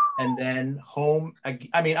 And then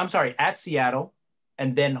at Seattle,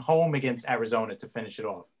 and then home against Arizona to finish it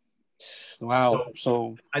off. Wow.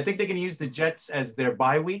 So I think they can use the Jets as their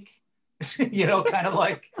bye week, kind of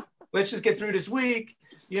like, let's just get through this week,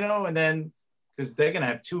 and then because they're going to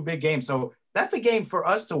have two big games. So that's a game for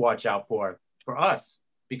us to watch out for us,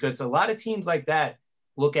 because a lot of teams like that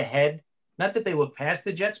look ahead. Not that they look past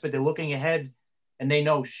the Jets, but they're looking ahead and they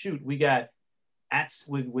know, shoot, we got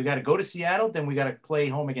to go to Seattle, then we got to play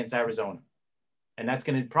home against Arizona. And that's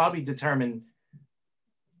going to probably determine,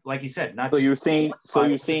 like you said, not. So you're saying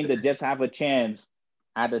the Jets have a chance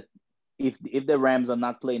if the Rams are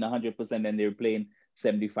not playing 100% and they're playing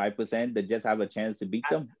 75%, the Jets have a chance to beat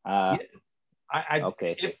them.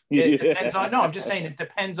 Okay. It depends on. No, I'm just saying it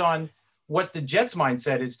depends on what the Jets'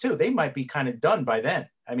 mindset is too. They might be kind of done by then.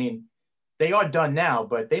 I mean, they are done now,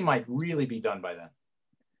 but they might really be done by then.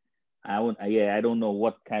 I don't know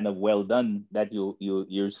what kind of well done that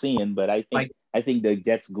you're seeing, but I think the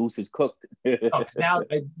Jets' goose is cooked. Now,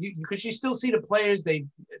 because you still see the players.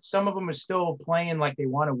 Some of them are still playing like they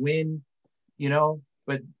want to win,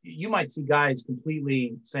 But you might see guys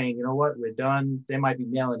completely saying, you know what, we're done. They might be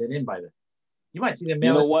mailing it in by then. You might see them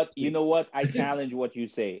mailing. You know what? I challenge what you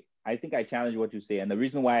say. I think I challenge what you say, and the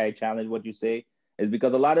reason why I challenge what you say is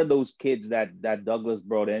because a lot of those kids that Douglas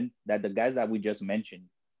brought in, that the guys that we just mentioned.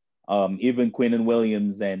 Even Quinnen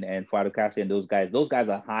Williams and Fatukasi and those guys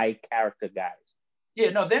are high character guys.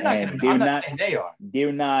 Yeah, no, they're not going to be. I'm not saying they are.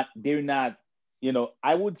 They're not.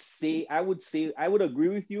 I would agree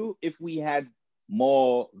with you if we had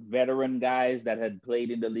more veteran guys that had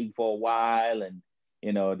played in the league for a while, and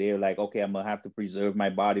they're like, okay, I'm gonna have to preserve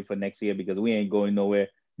my body for next year because we ain't going nowhere.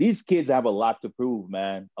 These kids have a lot to prove,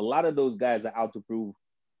 man. A lot of those guys are out to prove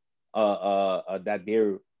that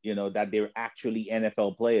they're actually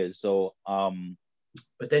NFL players. So,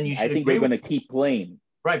 but then I think they're going to keep playing.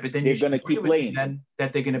 Right, but then they're going to keep playing. Then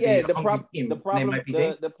that they're going to be a hungry team. The problem,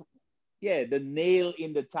 the nail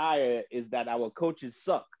in the tire is that our coaches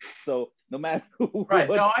suck. So no matter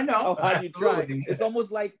I know how you try, it's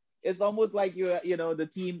almost like you're,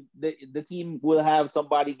 the team will have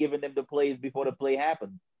somebody giving them the plays before the play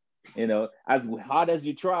happens. As hard as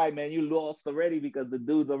you try, man, you lost already because the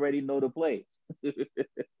dudes already know the plays.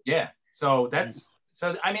 Yeah. So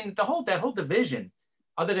I mean, that whole division,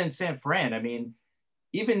 other than San Fran, I mean,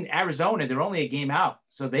 even Arizona, they're only a game out,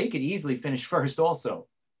 so they could easily finish first also.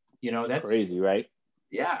 That's crazy, right?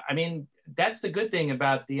 Yeah. I mean, that's the good thing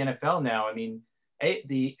about the NFL now. I mean,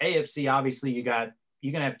 the AFC, obviously you're going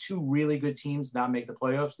to have two really good teams not make the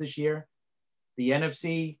playoffs this year. The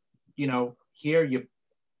NFC, here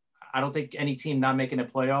I don't think any team not making the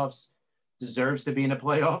playoffs deserves to be in the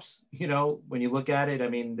playoffs. When you look at it, I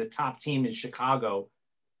mean, the top team is Chicago.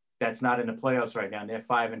 That's not in the playoffs right now. They're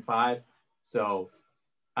 5-5. So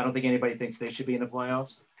I don't think anybody thinks they should be in the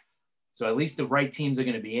playoffs. So at least the right teams are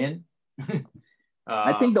going to be in.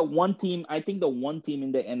 I think the one team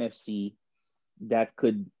in the NFC that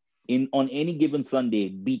could on any given Sunday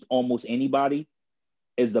beat almost anybody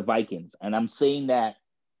is the Vikings. And I'm saying that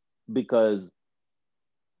because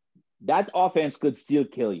that offense could still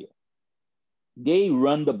kill you. They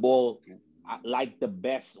run the ball like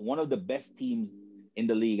one of the best teams in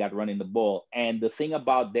the league at running the ball. And the thing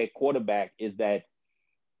about their quarterback is that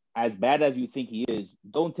as bad as you think he is,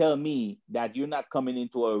 don't tell me that you're not coming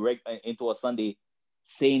into a Sunday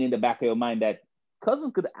saying in the back of your mind that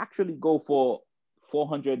Cousins could actually go for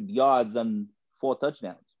 400 yards and 4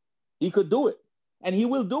 touchdowns. He could do it, and he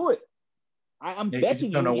will do it. I'm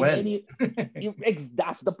betting you.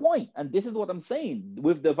 That's the point, and this is what I'm saying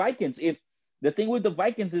with the Vikings. If the thing with the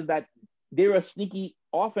Vikings is that they're a sneaky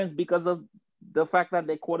offense because of the fact that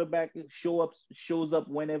their quarterback shows up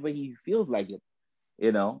whenever he feels like it,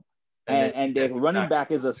 and their running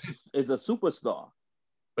back is a superstar.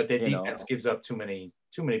 But their defense gives up too many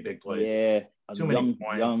big plays. Yeah,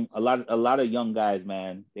 a lot of young guys,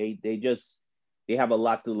 man. They have a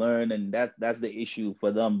lot to learn, and that's the issue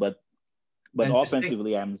for them. But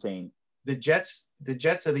offensively, I'm saying the Jets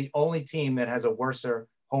are the only team that has a worser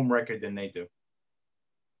home record than they do.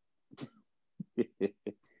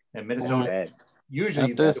 And Minnesota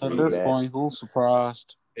usually at this point, who's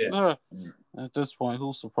surprised? Yeah. At this point,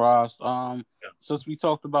 who's surprised? Since we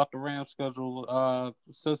talked about the Rams schedule,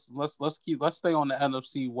 let's stay on the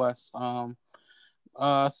NFC West.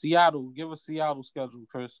 Seattle, give us Seattle schedule,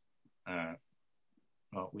 Chris.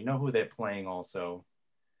 Well, we know who they're playing also.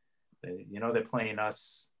 They're playing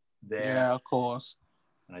us there. Yeah, of course.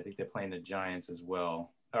 And I think they're playing the Giants as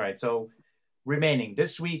well. All right, so remaining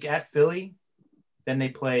this week at Philly, then they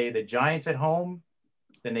play the Giants at home,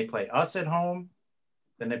 then they play us at home,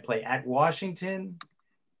 then they play at Washington,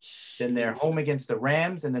 then they're home against the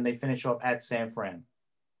Rams, and then they finish off at San Fran.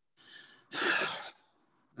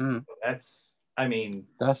 That's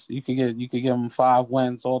you could give them 5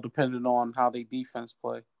 wins, all depending on how they defense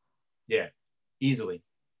play. Yeah, easy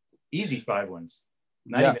 5 wins.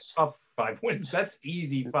 Not even tough 5 wins. That's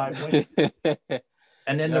easy 5 wins.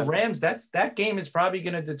 And then the Rams, that game is probably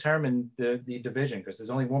going to determine the division because there's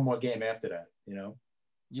only one more game after that,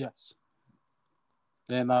 Yes.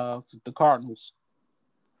 Then the Cardinals.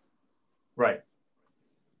 Right.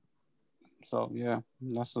 So yeah,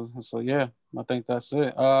 I think that's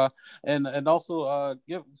it. And also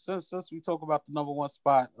since we talk about the number 1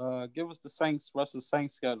 spot, give us the Saints versus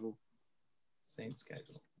Saints schedule. Saints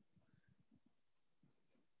schedule.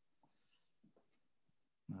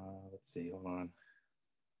 Let's see. Hold on.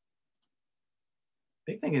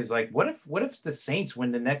 Big thing is what if the Saints win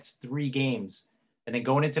the next 3 games and then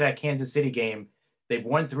going into that Kansas City game, they've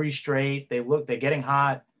won 3 straight. They're getting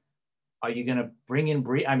hot. Are you going to bring in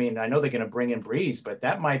Breeze? I mean, I know they're going to bring in Breeze, but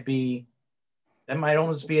that might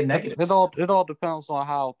almost be a negative. It all depends on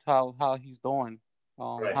how he's doing,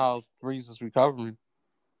 how Breeze is recovering.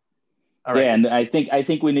 All right. Yeah, and I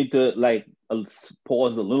think we need to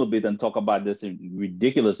pause a little bit and talk about this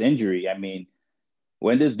ridiculous injury. I mean,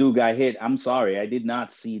 when this dude got hit, I'm sorry, I did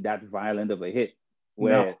not see that violent of a hit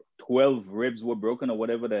where 12 ribs were broken or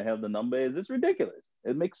whatever the hell the number is. It's ridiculous.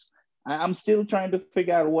 I'm still trying to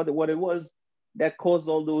figure out what it was that caused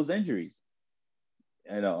all those injuries.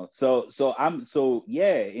 In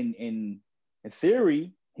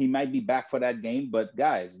theory, he might be back for that game, but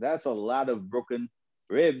guys, that's a lot of broken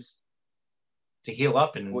ribs to heal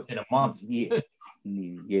up in a month. Yeah.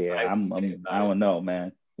 I don't know,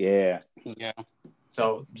 man. Yeah.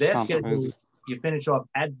 So their schedule, you finish off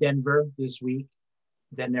at Denver this week,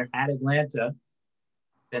 then they're at Atlanta,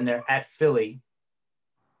 then they're at Philly,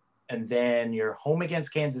 and then you're home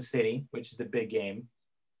against Kansas City, which is the big game,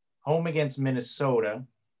 home against Minnesota,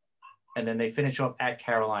 and then they finish off at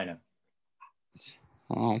Carolina.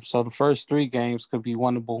 So the first 3 games could be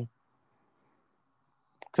winnable.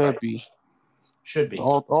 Could be. Should be.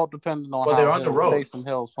 All depending on how they're on the road. Taysom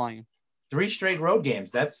Hill's playing. 3 straight road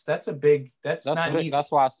games. That's not easy.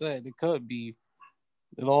 That's why I said it could be.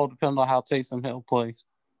 It all depends on how Taysom Hill plays.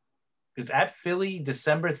 Because at Philly,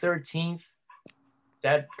 December 13th,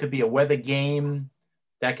 that could be a weather game.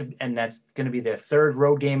 That's going to be their 3rd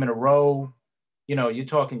road game in a row. You're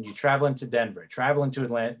traveling to Denver, traveling to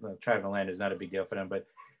Atlanta. Well, traveling to Atlanta is not a big deal for them, but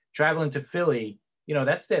traveling to Philly,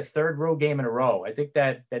 that's their 3rd road game in a row. I think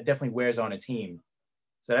that definitely wears on a team.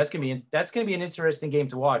 So that's gonna be an interesting game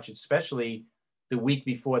to watch, especially the week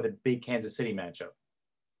before the big Kansas City matchup.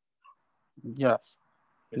 Yes,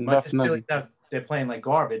 definitely. They're playing like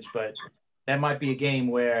garbage, but that might be a game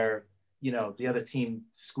where the other team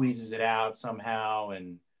squeezes it out somehow,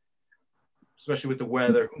 and especially with the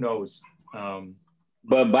weather, who knows?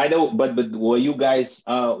 But were you guys?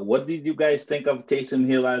 What did you guys think of Taysom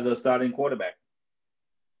Hill as a starting quarterback?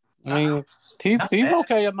 I mean, he's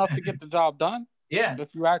okay enough to get the job done. Yeah.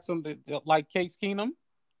 If you ask him to, like Case Keenum,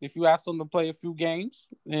 if you ask him to play a few games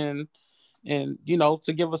and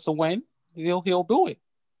to give us a win, he'll do it.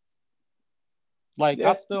 Like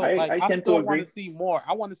Yeah, I I tend to still want agree. to see more.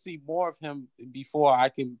 I want to see more of him before I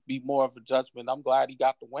can be more of a judgment. I'm glad he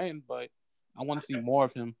got the win, but I want to see more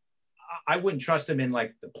of him. I wouldn't trust him in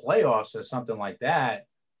like the playoffs or something like that.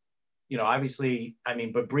 Obviously, I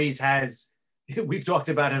mean, but Breeze has, we've talked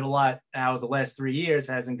about it a lot now, the last 3 years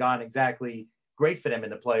hasn't gone exactly great for them in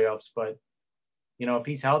the playoffs. But, if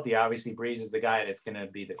he's healthy, obviously Breeze is the guy that's going to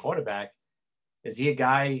be the quarterback. Is he a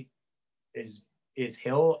guy, is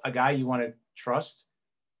Hill a guy you want to trust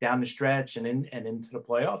down the stretch and into the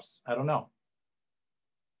playoffs? I don't know.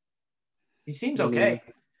 He seems okay,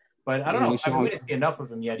 but I don't know. I mean, we didn't see enough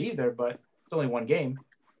of him yet either, but it's only one game.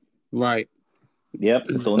 Right. Yep,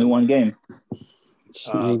 it's only one game.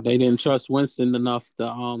 They didn't trust Winston enough.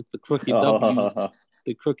 The crooked W,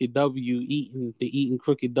 the crooked W eating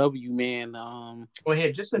crooked W man. Well,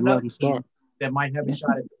 here just another team that might have a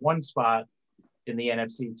shot at one spot in the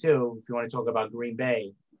NFC too. If you want to talk about Green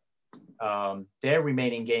Bay, their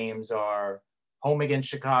remaining games are home against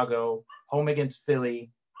Chicago, home against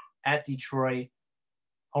Philly, at Detroit,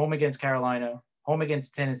 home against Carolina, home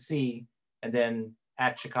against Tennessee, and then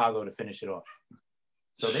at Chicago to finish it off.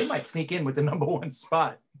 So they might sneak in with the number one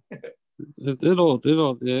spot. It's all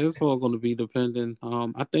going to be dependent.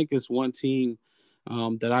 I think it's one team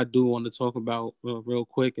that I do want to talk about real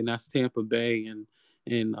quick, and that's Tampa Bay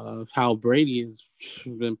and how Brady has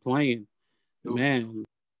been playing. Man,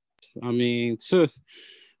 I mean,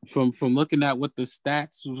 from looking at what the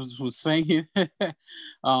stats was saying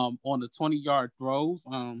on the 20-yard throws,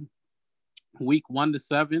 week 1 to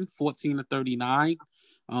 7, 14 to 39.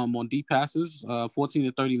 On deep passes, 14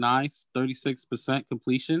 to 39, 36%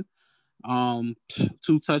 completion, 2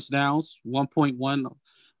 touchdowns,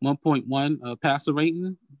 1.1 passer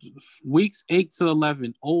rating. Weeks 8 to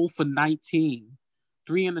 11, 0 for 19,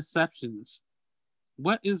 3 interceptions.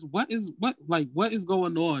 What is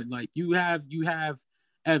going on? Like you have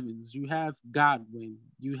Evans, you have Godwin,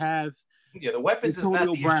 you have the weapons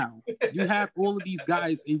Antonio Brown. You have all of these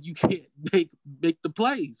guys, and you can't make the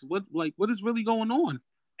plays. What is really going on?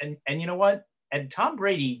 And you know what? And Tom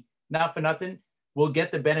Brady, not for nothing, will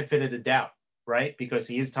get the benefit of the doubt, right? Because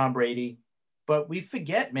he is Tom Brady. But we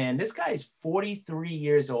forget, man, this guy is 43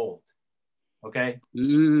 years old. Okay?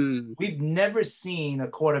 We've never seen a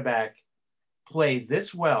quarterback play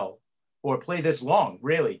this well or play this long,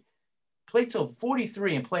 really. Play till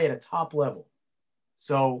 43 and play at a top level.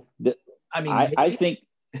 So, I mean, I think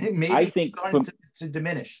he's starting to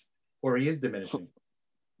diminish, or he is diminishing.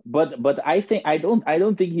 But I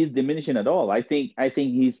don't think he's diminishing at all. I think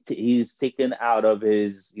he's taken out of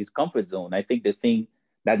his comfort zone. I think the thing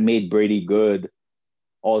that made Brady good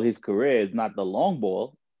all his career is not the long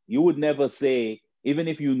ball. You would never say, even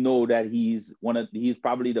if you know that he's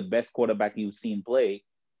probably the best quarterback you've seen play,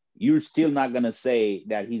 you're still not gonna say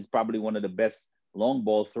that he's probably one of the best long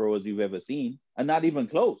ball throwers you've ever seen, and not even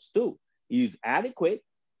close. Too, he's adequate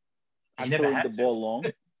at throwing the ball long.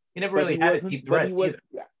 He never really had a deep threat.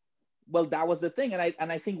 Well, that was the thing,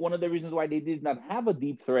 and I think one of the reasons why they did not have a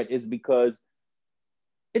deep threat is because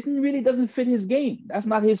it really doesn't fit his game. That's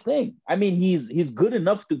not his thing. I mean, he's good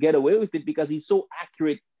enough to get away with it because he's so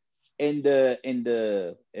accurate in the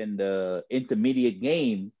intermediate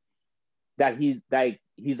game that his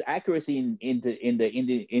accuracy in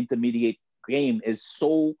the intermediate game is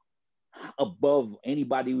so above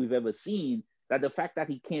anybody we've ever seen that the fact that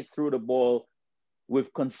he can't throw the ball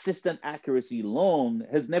with consistent accuracy long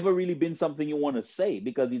has never really been something you want to say,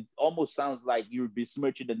 because it almost sounds like you're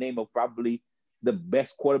besmirching the name of probably the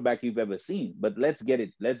best quarterback you've ever seen. But let's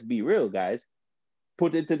be real, guys.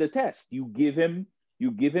 Put it to the test. You give him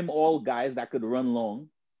all guys that could run long,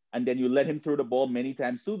 and then you let him throw the ball many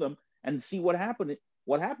times to them and see what happened.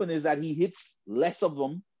 What happened is that he hits less of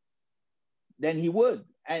them than he would.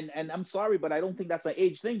 And I'm sorry, but I don't think that's an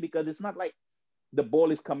age thing, because it's not like the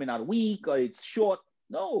ball is coming out weak or it's short.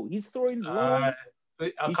 No, he's throwing long.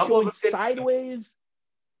 He's throwing sideways.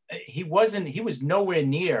 He was nowhere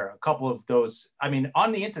near a couple of those. I mean,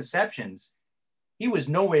 on the interceptions, he was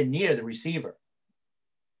nowhere near the receiver.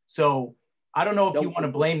 So I don't know if you want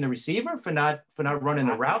to blame the receiver for not running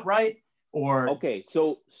the route right, or okay.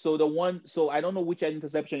 So I don't know which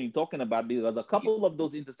interception you're talking about, because a couple of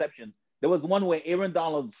those interceptions, there was one where Aaron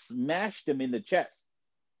Donald smashed him in the chest.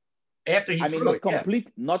 After he threw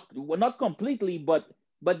not completely, but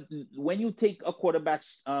when you take a quarterback,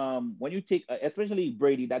 especially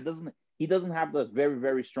Brady, he doesn't have the very,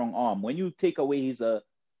 very strong arm. When you take away his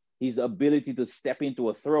his ability to step into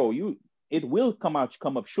a throw, it will come up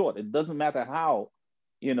short. It doesn't matter how,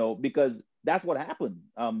 because that's what happened.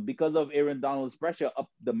 Because of Aaron Donald's pressure up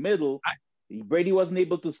the middle, Brady wasn't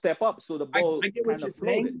able to step up, so the ball kind of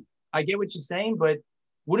floated. I get what you're saying, but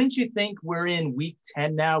wouldn't you think we're in week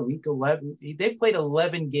 10 now, week 11? They've played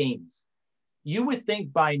 11 games. You would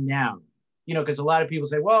think by now, because a lot of people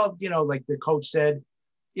say, well, like the coach said,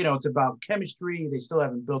 it's about chemistry. They still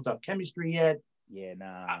haven't built up chemistry yet. Yeah,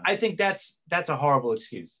 nah. I think that's a horrible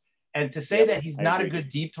excuse. And to say that he's not a good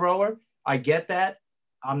deep thrower, I get that.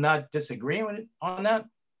 I'm not disagreeing with it on that.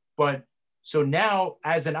 But so now,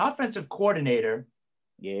 as an offensive coordinator,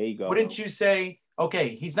 yeah, you go. Wouldn't you say,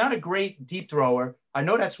 okay, he's not a great deep thrower. I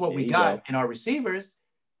know that's what we got in our receivers.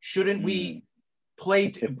 Shouldn't we play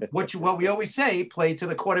to, what we always say, play to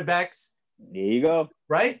the quarterbacks? There you go.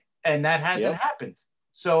 Right? And that hasn't happened.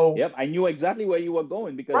 So I knew exactly where you were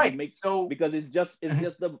going because it makes because it's just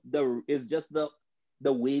the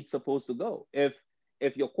way it's supposed to go. If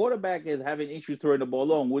your quarterback is having issues throwing the ball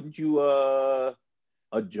long, wouldn't you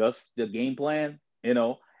adjust the game plan?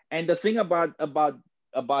 And the thing about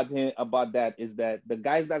that is that the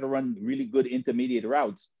guys that run really good intermediate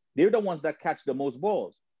routes, they're the ones that catch the most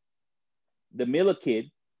balls. The Miller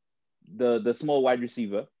kid, the small wide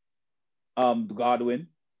receiver, Godwin,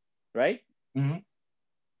 right? Mm-hmm.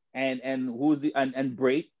 And who's and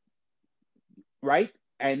Brake, right?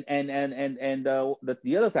 And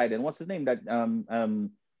the other tight end, what's his name? That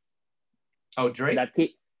Drake. That kid,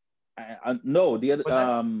 no, the other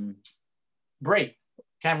Brake,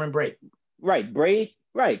 Cameron Brake. Right, Brake.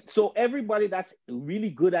 Right. So everybody that's really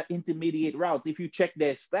good at intermediate routes, if you check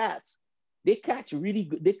their stats, they catch a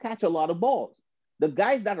lot of balls. The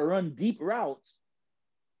guys that run deep routes,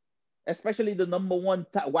 especially the number one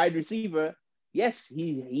wide receiver, yes,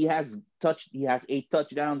 he has 8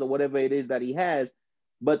 touchdowns or whatever it is that he has,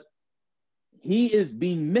 but he is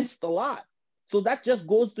being missed a lot. So that just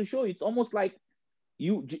goes to show you, it's almost like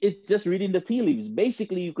it's just reading the tea leaves.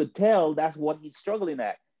 Basically, you could tell that's what he's struggling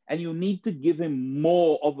at, and you need to give him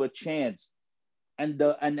more of a chance. And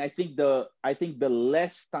I think the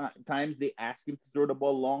less times they ask him to throw the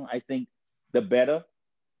ball long, I think the better.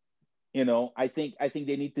 I think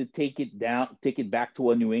they need to take it back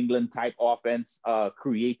to a New England type offense,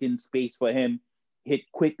 creating space for him,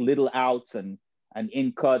 hit quick little outs and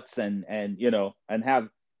in cuts and have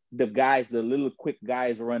the little quick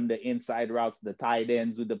guys run the inside routes, the tight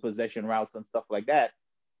ends with the possession routes and stuff like that.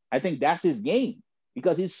 I think that's his game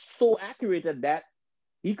because he's so accurate at that.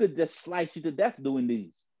 He could just slice you to death doing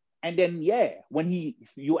these. And then, when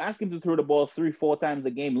you ask him to throw the ball 3-4 times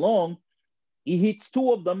a game long, he hits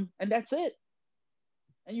 2 of them, and that's it.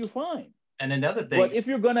 And you're fine. And another thing. But if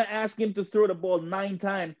you're going to ask him to throw the ball 9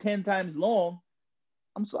 times, 10 times long,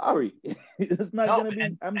 I'm sorry. It's not going to be,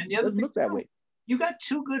 it doesn't look that way. You got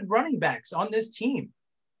 2 good running backs on this team.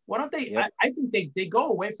 Why don't they? Yep. I think they go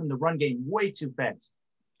away from the run game way too fast.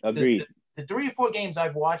 Agreed. The 3 or 4 games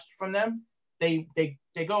I've watched from them, they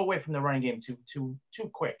go away from the running game too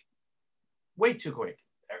quick. Way too quick.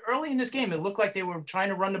 Early in this game, it looked like they were trying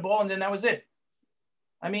to run the ball, and then that was it.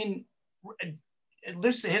 I mean,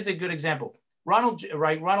 here's a good example. Ronald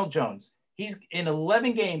Jones. He's in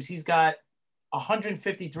 11 games. He's got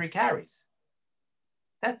 153 carries.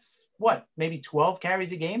 That's what, maybe 12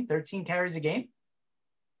 carries a game, 13 carries a game.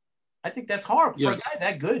 I think that's horrible. For a guy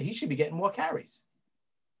that good, he should be getting more carries.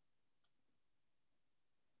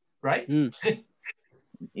 Right?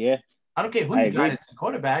 Yeah. I don't care who you got as the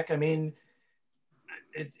quarterback. I mean,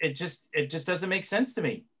 it just doesn't make sense to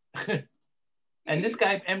me. And this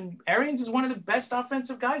guy, and Arians is one of the best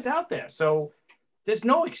offensive guys out there. So there's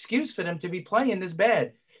no excuse for them to be playing this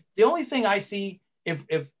bad. The only thing I see,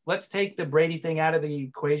 if let's take the Brady thing out of the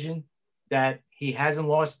equation, that he hasn't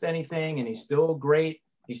lost anything and he's still great.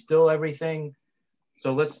 He's still everything.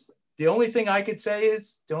 So the only thing I could say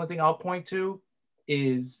is, the only thing I'll point to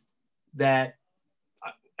is that,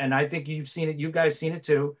 and I think you've seen it, you guys seen it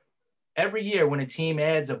too. Every year when a team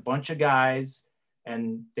adds a bunch of guys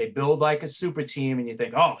and they build like a super team and you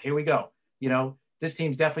think, oh, here we go. This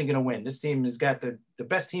team's definitely going to win. This team has got the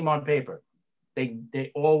best team on paper.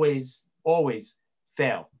 They always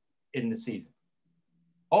fail in the season.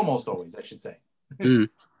 Almost always, I should say.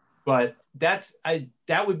 But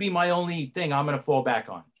that would be my only thing I'm going to fall back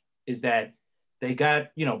on, is that they got,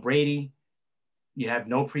 Brady. You have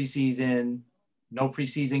no preseason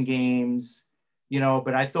games,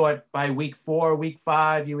 but I thought by week 4, week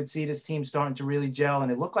 5, you would see this team starting to really gel,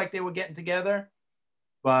 and it looked like they were getting together.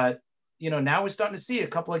 But, now we're starting to see a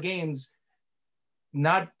couple of games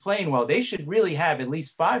not playing well. They should really have at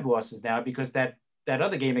least 5 losses now, because that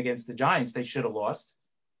other game against the Giants, they should have lost.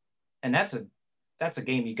 and that's a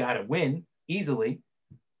game you got to win easily,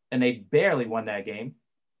 and they barely won that game.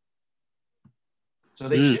 So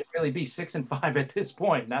they should really be 6-5 at this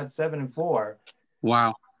point, not 7-4.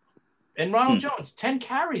 Wow. And Ronald Jones, 10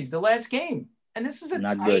 carries the last game, and this is a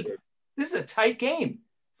tight game.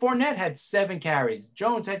 Fournette had 7 carries.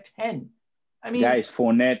 Jones had 10. I mean,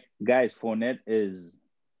 Fournette is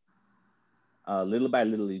little by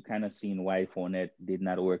little. You kind of seen why Fournette did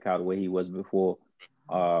not work out where he was before.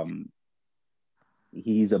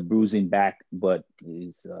 He's a bruising back, but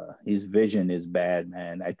his vision is bad,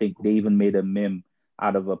 man. I think they even made a meme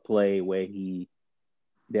out of a play where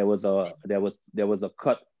there was a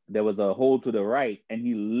hole to the right, and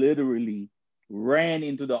he literally ran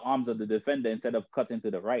into the arms of the defender instead of cutting to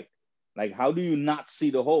the right. Like, how do you not see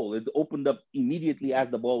the hole? It opened up immediately as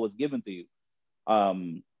the ball was given to you.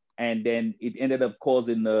 And then it ended up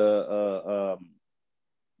causing the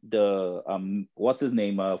what's his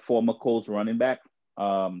name? Former Colts running back.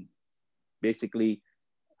 Basically,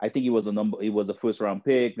 I think he was a first round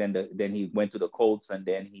pick. Then he went to the Colts, and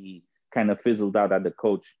then he kind of fizzled out at the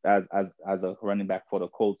coach as a running back for the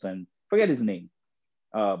Colts, and forget his name.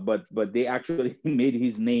 But they actually made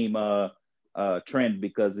his name trend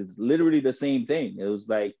because it's literally the same thing. It was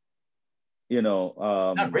like,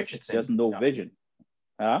 not Richardson. Just no vision.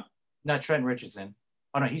 Huh? Not Trent Richardson.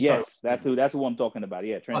 Oh no, that's who I'm talking about.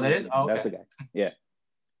 Yeah, Trent. Oh, that is? Oh, okay. That's the guy. Yeah.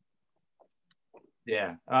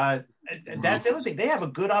 Yeah. That's the other thing. They have a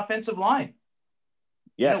good offensive line.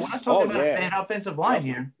 Yes. We're not talking about a bad offensive line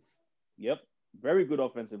here. Yep. Very good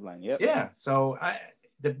offensive line. Yep. Yeah. So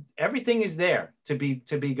everything is there to be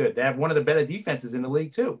good. They have one of the better defenses in the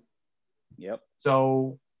league too. Yep.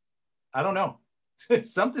 So I don't know.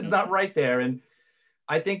 Something's not right there. And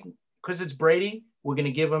I think because it's Brady, we're going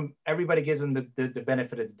to give him, everybody gives him the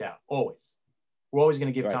benefit of the doubt. Always. We're always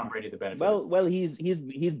going to give Tom Brady the benefit. Well, he's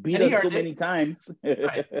beat us so many times.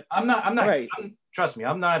 Right. I'm not. Right. Trust me.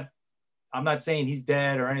 I'm not saying he's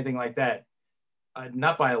dead or anything like that.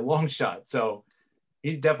 Not by a long shot. So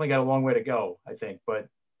he's definitely got a long way to go, I think. But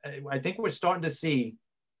I think we're starting to see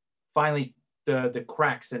finally the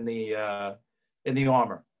cracks in the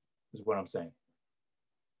armor, is what I'm saying.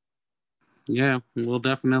 Yeah, we'll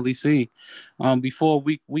definitely see. Before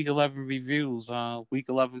week 11 reviews, week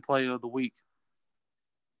 11 player of the week.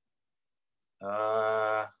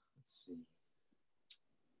 Let's see.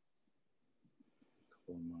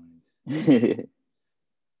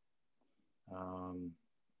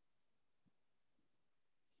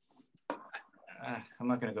 I'm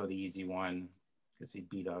not going to go the easy one because he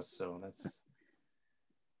beat us. So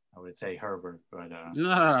I would say Herbert, but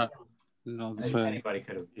anybody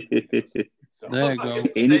could have. So. There you go.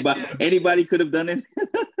 Anybody could have done it.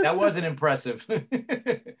 That wasn't impressive.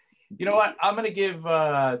 You know what? I'm going to give.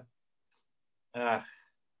 I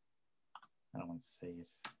don't want to say it.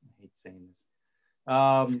 I hate saying this.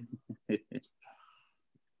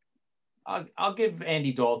 I'll give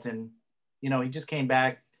Andy Dalton. He just came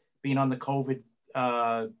back being on the COVID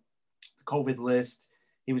list.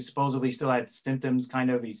 He was supposedly still had symptoms,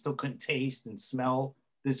 kind of. He still couldn't taste and smell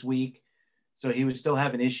this week. So he was still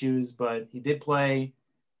having issues, but he did play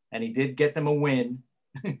and he did get them a win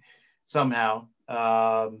somehow.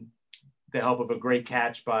 The help of a great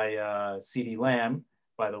catch by CeeDee Lamb,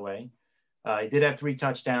 by the way. He did have 3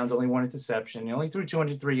 touchdowns, only 1 interception. He only threw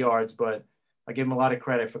 203 yards, but I give him a lot of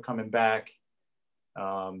credit for coming back.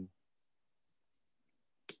 So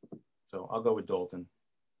I'll go with Dalton.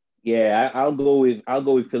 Yeah, I'll go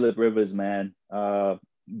with Phillip Rivers, man.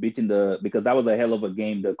 Because that was a hell of a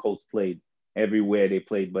game the Colts played everywhere they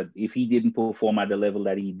played. But if he didn't perform at the level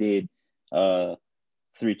that he did,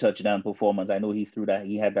 3 touchdown performance. I know he threw that.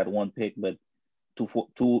 He had that 1 pick, but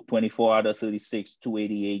 224 out of 36,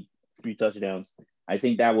 288, 3 touchdowns. I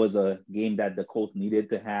think that was a game that the Colts needed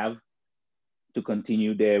to have to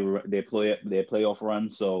continue their playoff run.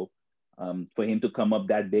 So for him to come up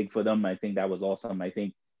that big for them, I think that was awesome. I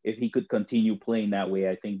think if he could continue playing that way,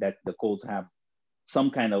 I think that the Colts have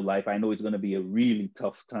some kind of life. I know it's going to be a really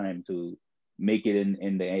tough time to make it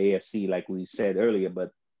in the AFC, like we said earlier,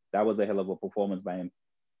 but that was a hell of a performance by him.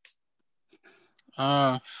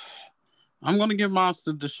 I'm going to give mine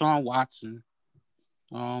to Deshaun Watson.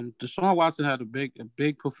 Deshaun Watson had a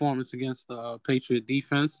big performance against the Patriot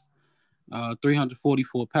defense.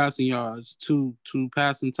 344 passing yards, two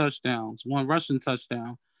passing touchdowns, 1 rushing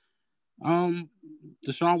touchdown.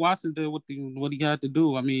 Deshaun Watson did what he had to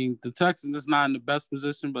do. I mean, the Texans is not in the best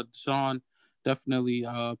position, but Deshaun definitely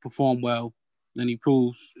performed well, and he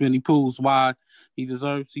proves why he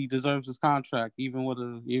deserves his contract, even with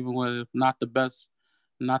not the best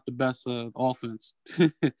offense.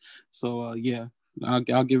 So yeah,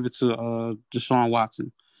 I'll give it to Deshaun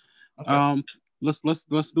Watson. Okay.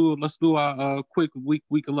 Let's do our quick week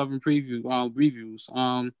 11 reviews.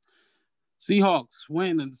 Seahawks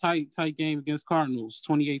win in the tight game against Cardinals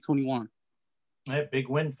 28-21. Yeah, big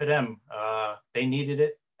win for them. They needed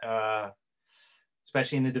it,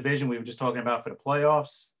 especially in the division we were just talking about for the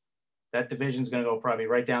playoffs. That division's going to go probably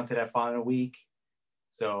right down to that final week.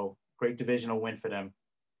 So great divisional win for them.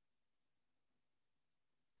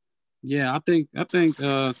 Yeah, I think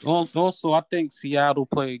also I think Seattle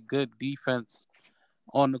played good defense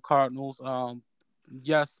on the Cardinals.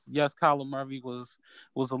 Yes, Kyler Murray was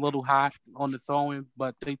a little hot on the throwing,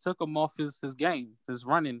 but they took him off his game, his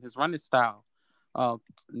running style. Part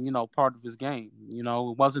of his game.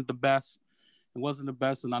 It wasn't the best. It wasn't the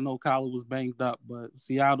best, and I know Kyler was banged up, but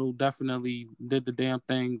Seattle definitely did the damn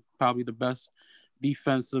thing. Probably the best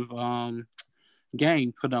defensive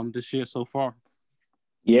game for them this year so far.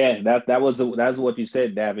 Yeah, that's what you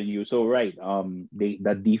said, Davin. You're so right.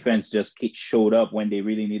 That defense just showed up when they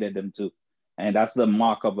really needed them to, and that's the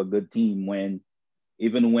mark of a good team.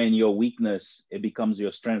 Even when your weakness, it becomes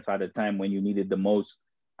your strength at a time when you need it the most.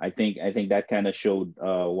 I think that kind of showed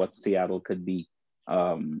what Seattle could be.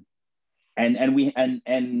 And we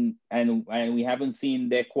haven't seen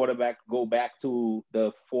their quarterback go back to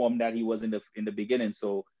the form that he was in the beginning.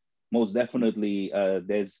 So most definitely,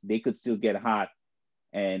 they could still get hot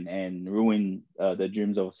and ruin the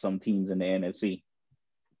dreams of some teams in the NFC.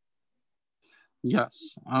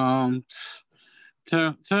 Yes.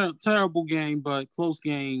 Terrible game, but close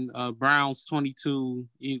game. Browns 22,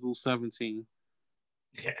 Eagles 17.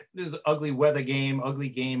 Yeah, this is an ugly weather game, ugly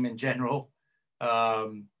game in general. We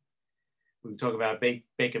talk about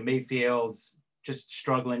Baker Mayfield's just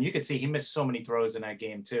struggling. You could see he missed so many throws in that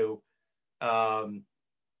game too. And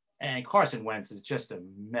Carson Wentz is just a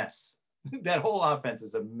mess. That whole offense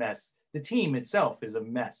is a mess. The team itself is a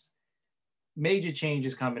mess. Major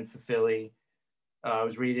changes coming for Philly. I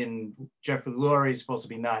was reading Jeffrey Lurie is supposed to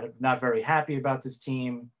be not very happy about this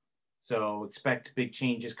team. So expect big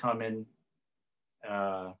changes coming.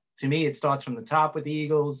 To me, it starts from the top with the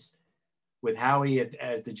Eagles, with Howie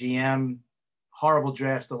as the GM. Horrible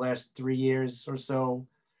drafts the last 3 years or so.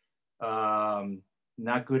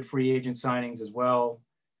 Not good free agent signings as well.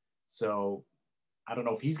 So I don't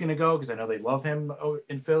know if he's going to go because I know they love him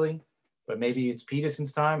in Philly, but maybe it's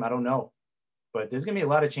Peterson's time. I don't know. But there's going to be a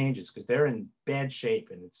lot of changes because they're in bad shape,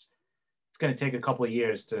 and it's going to take a couple of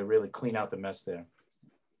years to really clean out the mess there.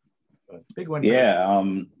 But big win.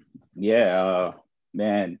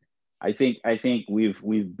 Man. I think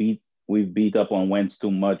we've beat up on Wentz too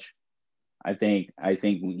much. I think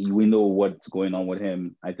we know what's going on with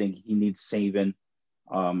him. I think he needs saving.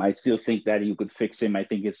 I still think that you could fix him. I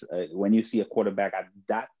think it's when you see a quarterback at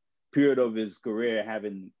that period of his career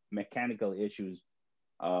having mechanical issues,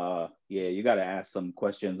 you got to ask some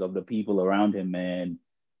questions of the people around him, and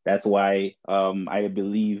that's why I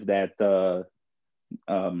believe that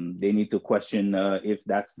they need to question if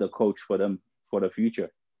that's the coach for them for the future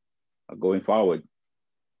going forward.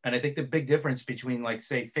 And I think the big difference between, like,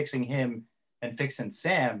 say, fixing him and fixing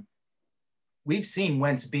Sam, we've seen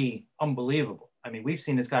Wentz be unbelievable. I mean, we've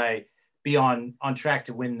seen this guy be on track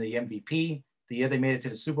to win the MVP. The year they made it to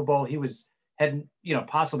the Super Bowl, he had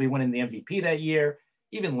possibly winning the MVP that year.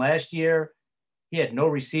 Even last year, he had no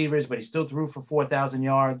receivers, but he still threw for 4,000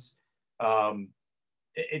 yards.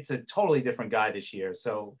 It's a totally different guy this year.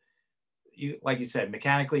 So, like you said,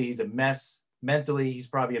 mechanically, he's a mess. Mentally, he's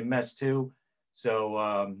probably a mess too.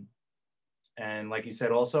 So, and like you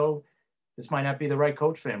said, also, this might not be the right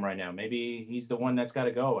coach for him right now. Maybe he's the one that's got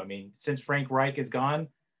to go. I mean, since Frank Reich is gone,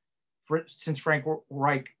 since Frank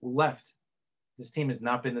Reich left, this team has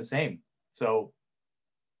not been the same. So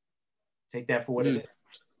take that for what it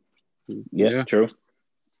is. Yeah, true.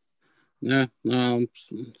 Yeah.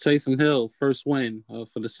 Taysom Hill, first win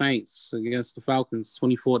for the Saints against the Falcons,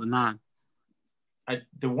 24-9.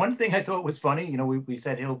 The one thing I thought was funny, we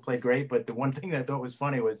said Hill played great, but the one thing I thought was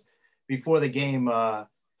funny was before the game,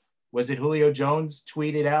 was it Julio Jones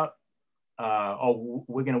tweeted out,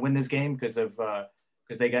 we're going to win this game because they're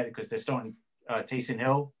starting Taysom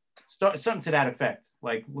Hill, something to that effect.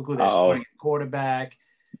 Like, look who they're starting at quarterback.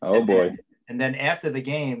 Oh, boy. And then after the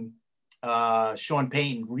game, Sean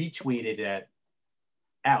Payton retweeted that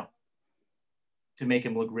out to make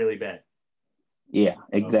him look really bad. Yeah,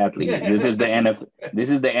 exactly. This is the NFL. This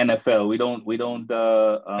is the NFL. We don't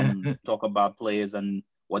talk about players and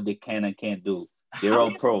what they can and can't do. They're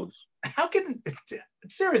all pros. How can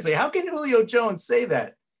Julio Jones say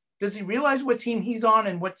that? Does he realize what team he's on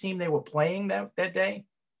and what team they were playing that day?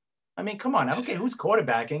 I mean, come on. I don't care who's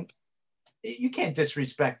quarterbacking. You can't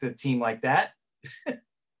disrespect a team like that.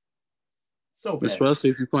 So bad. Especially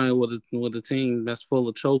if you're playing with a team that's full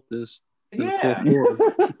of chokers in the Yeah.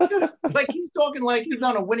 fourth quarter. Like he's talking like he's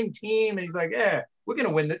on a winning team, and he's like, "Yeah, we're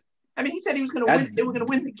gonna win it." I mean, he said he was gonna win. They were gonna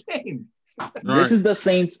win the game. This Right. is the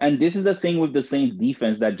Saints, and this is the thing with the Saints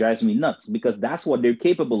defense that drives me nuts because that's what they're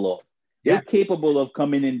capable of. They're Yeah. capable of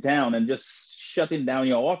coming in town and just shutting down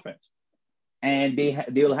your offense. And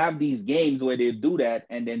they'll have these games where they do that,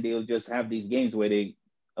 and then they'll just have these games where they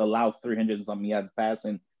allow 300 and something yards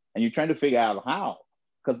passing, and you're trying to figure out how.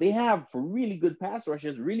 Because they have really good pass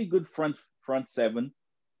rushers, really good front seven,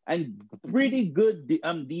 and pretty good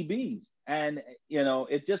DBs. And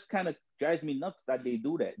it just kind of drives me nuts that they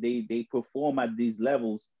do that. They perform at these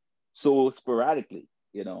levels so sporadically.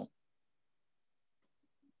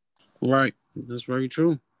 Right. That's very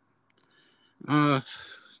true.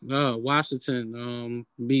 Washington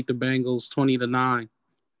beat the Bengals 20-9.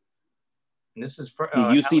 And this is for.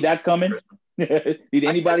 Did you see that coming? Did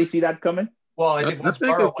anybody see that coming? Well, I I think once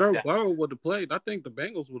think Burrow if Joe went down, Burrow would have played, I think the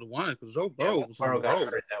Bengals would have won because Joe Burrow once was on Burrow the got road.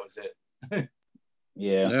 hurt, that was it.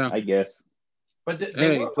 Yeah, I guess. But they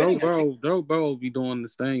Hey, were winning. Joe Burrow be doing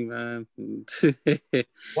this thing, man.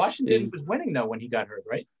 Washington was winning though when he got hurt,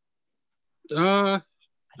 right? I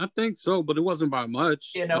think so, but it wasn't by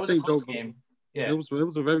much. Yeah, no, it was a close game. Yeah, it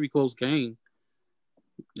was a very close game,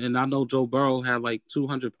 and I know Joe Burrow had like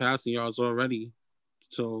 200 passing yards already,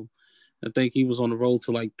 so I think he was on the road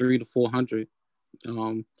to like 300 to 400.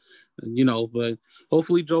 But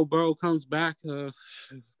hopefully Joe Burrow comes back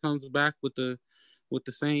with the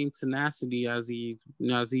same tenacity as he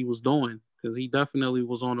was doing, because he definitely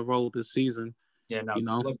was on the road this season. Yeah,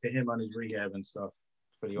 no, look to him on his rehab and stuff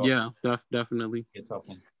for the offseason. Yeah, definitely. It's tough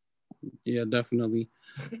one. Yeah, definitely.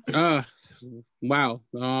 Wow.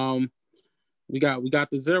 We got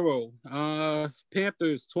the 0.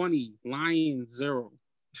 Panthers 20, Lions 0.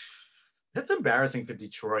 That's embarrassing for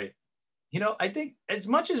Detroit. I think as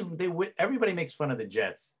much as everybody makes fun of the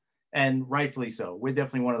Jets, and rightfully so, we're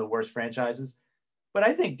definitely one of the worst franchises. But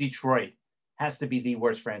I think Detroit has to be the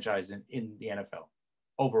worst franchise in the NFL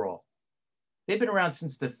overall. They've been around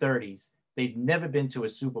since the 30s. They've never been to a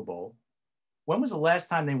Super Bowl. When was the last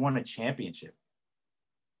time they won a championship?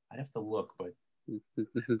 I'd have to look, but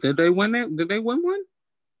did they win it? Did they win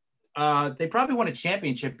one? They probably won a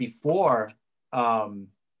championship before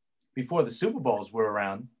the Super Bowls were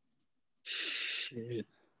around. Shit.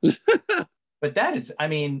 But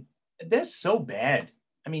they're so bad.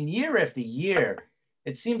 Year after year,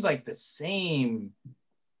 it seems like the same.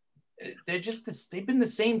 They've been the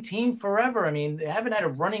same team forever. They haven't had a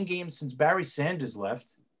running game since Barry Sanders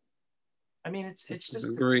left. It's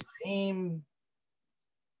just the same.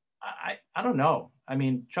 I don't know.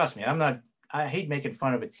 Trust me, I hate making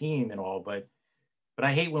fun of a team and all, but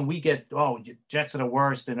I hate when we get, Jets are the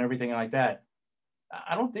worst and everything like that.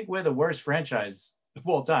 I don't think we're the worst franchise of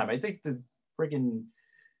all time. I think the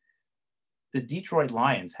Detroit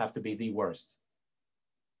Lions have to be the worst.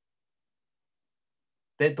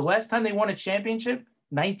 The last time they won a championship,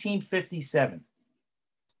 1957.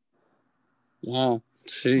 Wow,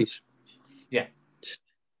 jeez. Yeah.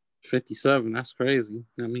 57, that's crazy.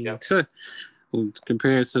 Yep.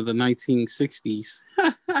 Compared to the 1960s.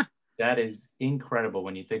 That is incredible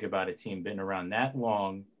when you think about a team been around that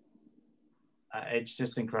long. It's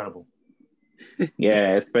just incredible.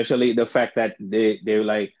 Yeah, especially the fact that they're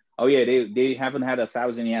like, oh yeah, they haven't had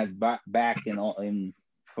 1,000 yards back in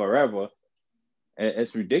forever.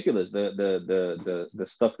 It's ridiculous the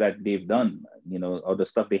stuff that they've done, or the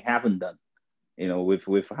stuff they haven't done,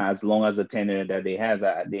 with as long as the tenure that they have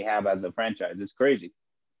as a franchise. It's crazy.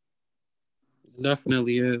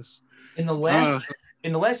 Definitely is. In the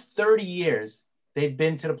last 30 years, they've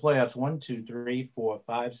been to the playoffs 1, 2, 3, 4,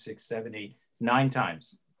 5, 6, 7, 8, 9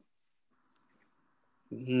 times.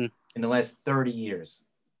 Mm-hmm. In the last 30 years.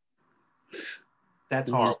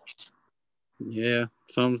 That's horrible. Yeah,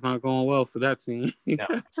 something's not going well for that team. No,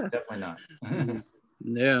 definitely not.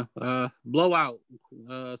 Yeah. Blowout.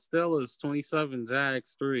 Steelers 27,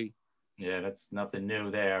 Jags 3. Yeah, that's nothing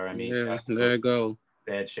new there. there you go.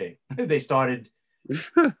 Bad shape. They started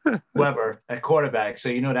whoever at quarterback, so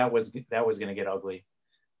that was going to get ugly.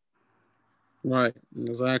 Right,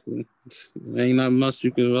 exactly. Ain't not much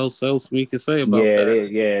else we can say about that.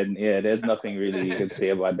 Yeah. There's nothing really you can say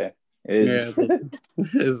about that. Yeah,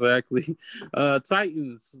 exactly.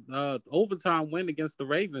 Titans overtime win against the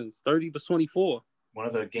Ravens, 30-24. One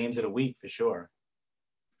of the games of the week for sure.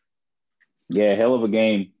 Yeah, hell of a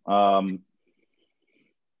game.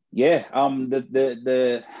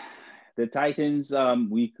 The Titans,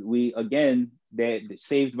 we again, they're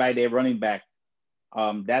saved by their running back,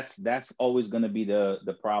 That's always going to be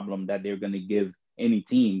the problem that they're going to give any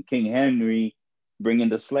team. King Henry bringing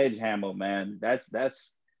the sledgehammer, man. That's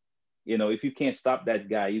if you can't stop that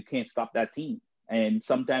guy, you can't stop that team. And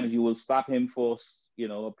sometimes you will stop him for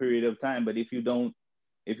a period of time, but if you don't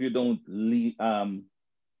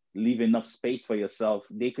leave enough space for yourself,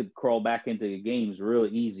 they could crawl back into the games real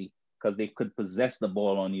easy because they could possess the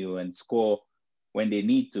ball on you and score when they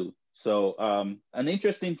need to. So an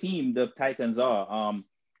interesting team the Titans are.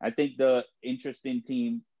 I think the interesting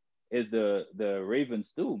team is the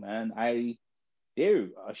Ravens too, man. They're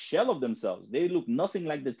a shell of themselves. They look nothing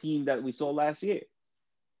like the team that we saw last year.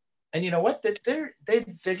 And you know what? They're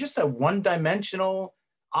just a one-dimensional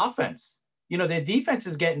offense. Their defense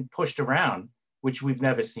is getting pushed around, which we've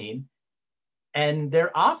never seen, and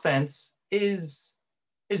their offense is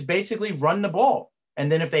basically run the ball.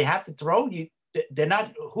 And then if they have to throw, they're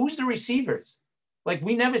not. Who's the receivers? Like,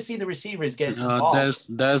 we never see the receivers get the ball.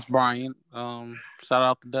 Dez Bryant. Shout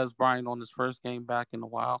out to Dez Bryant on his first game back in a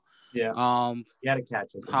while. Yeah. He had a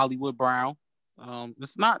catch. Hollywood Brown.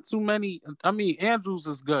 It's not too many. I mean, Andrews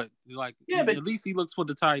is good. But at least he looks for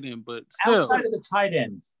the tight end. But still, outside of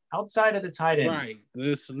the tight end, right?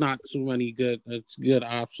 There's not too many good. It's good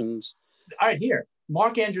options. All right, here,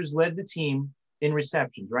 Mark Andrews led the team in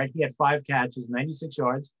receptions. Right, he had 5 catches, 96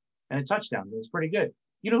 yards, and a touchdown. It was pretty good.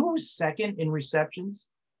 You know who was second in receptions?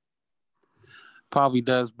 Probably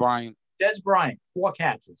Dez Bryant. Dez Bryant, 4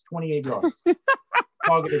 catches, 28 yards.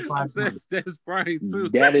 Targeted 5 times. Dez Bryant too.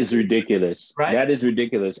 That is ridiculous. Right? That is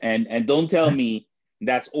ridiculous. And don't tell me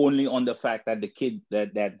that's only on the fact that the kid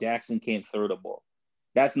that Jackson can't throw the ball.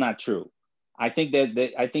 That's not true. I think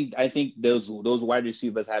I think those wide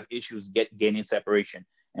receivers have issues gaining separation.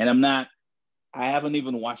 And I haven't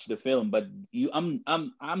even watched the film, but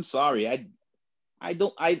I'm sorry.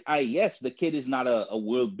 Yes, the kid is not a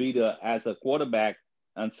world beater as a quarterback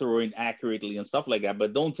and throwing accurately and stuff like that,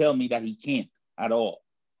 but don't tell me that he can't at all.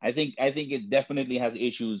 I think it definitely has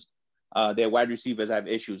issues. Their wide receivers have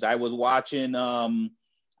issues. I was watching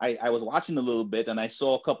I was watching a little bit and I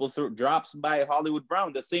saw a couple drops by Hollywood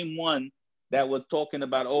Brown, the same one that was talking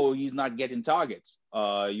about, oh, he's not getting targets.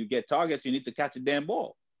 You get targets, you need to catch a damn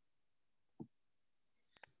ball.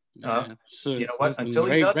 You know what? Until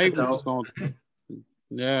he does it, though.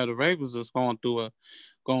 Yeah, the Ravens is going through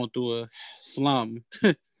a slum.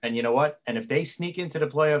 And you know what? And if they sneak into the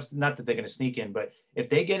playoffs, not that they're going to sneak in, but if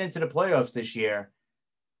they get into the playoffs this year,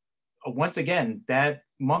 once again, that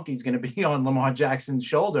monkey's going to be on Lamar Jackson's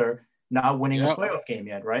shoulder, not winning a playoff game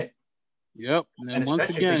yet, right? Yep. And once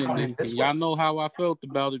again, y'all know how I felt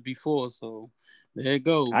about it before, so there it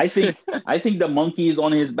goes. I think the monkey is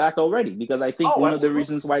on his back already, because I think one of the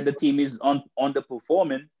reasons why the team is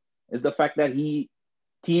underperforming is the fact that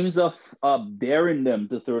teams are daring them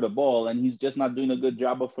to throw the ball, and he's just not doing a good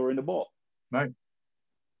job of throwing the ball. Right.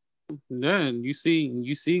 Then you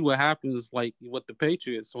see what happens, like with the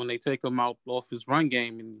Patriots when they take him out off his run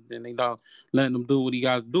game, and then they not letting him do what he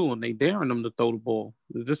got to do, and they daring him to throw the ball.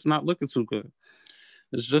 It's just not looking too good.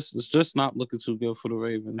 It's just not looking too good for the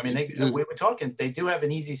Ravens. I mean, we were talking. They do have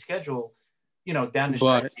an easy schedule, down the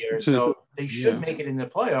stretch here, so they should make it in the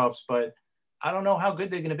playoffs. But I don't know how good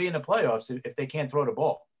they're going to be in the playoffs if they can't throw the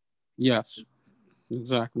ball. Yes,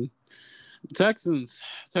 exactly. Texans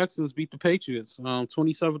beat the Patriots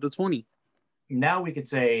 27-20. Now we could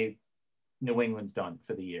say New England's done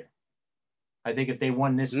for the year. I think if they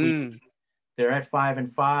won this week, they're at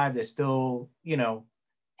 5-5. They're still,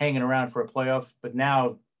 hanging around for a playoff. But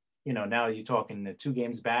now you're talking the 2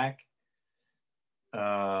 games back.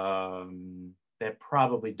 They're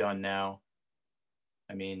probably done now.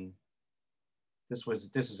 I mean, this was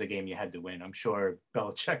a game you had to win. I'm sure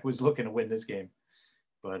Belichick was looking to win this game,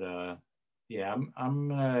 but yeah,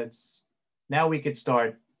 it's now we could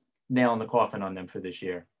start nailing the coffin on them for this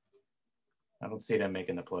year. I don't see them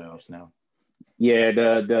making the playoffs now. Yeah,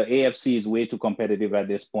 the AFC is way too competitive at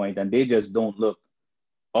this point, and they just don't look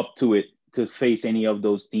up to it to face any of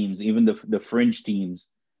those teams, even the fringe teams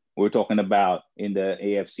we're talking about in the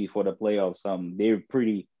AFC for the playoffs. They're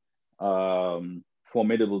pretty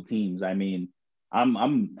formidable teams. I mean, I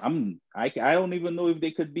don't even know if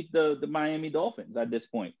they could beat the Miami Dolphins at this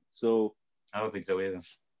point. So I don't think so either.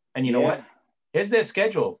 And you know what? Here's their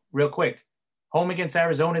schedule real quick. Home against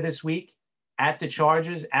Arizona this week, at the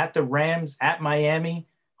Chargers, at the Rams, at Miami,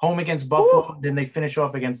 home against Buffalo, then they finish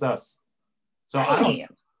off against us. So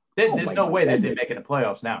there's no way that they're making the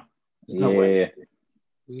playoffs now. There's no way.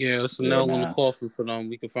 Yeah, it's a nail in the coffin for them.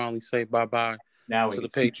 We can finally say bye-bye to the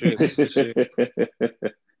Patriots this year.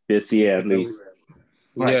 This year, at least.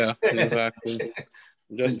 Yeah, exactly.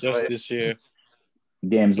 just this year.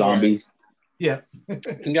 Damn zombies. Yeah.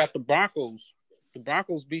 You got the Broncos. The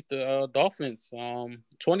Broncos beat the Dolphins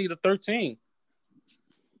 20-13.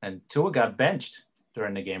 And Tua got benched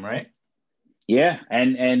during the game, right? Yeah,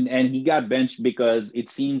 and he got benched because it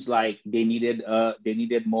seems like they needed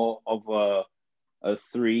more of a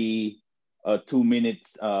 2 minute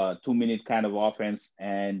kind of offense,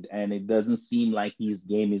 and it doesn't seem like his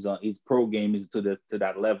pro game is to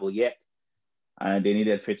that level yet. And they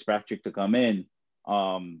needed Fitzpatrick to come in,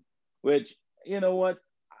 which, you know what,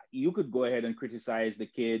 you could go ahead and criticize the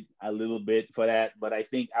kid a little bit for that, but I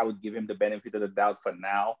think I would give him the benefit of the doubt for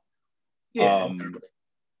now. Yeah.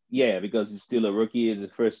 Yeah, because he's still a rookie. It's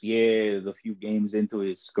his first year. There's a few games into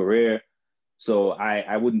his career, so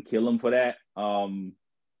I wouldn't kill him for that.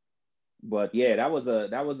 But yeah, that was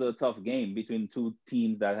a tough game between two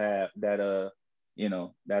teams that are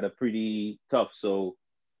pretty tough. So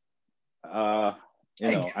I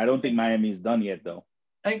don't think Miami's done yet, though.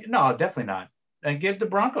 No, definitely not. And give the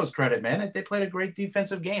Broncos credit, man. They played a great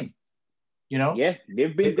defensive game. Yeah,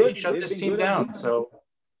 they've been good. They shut this team down. So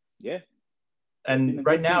yeah. And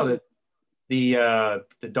right now, the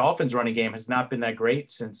Dolphins running game has not been that great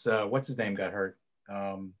since what's his name got hurt.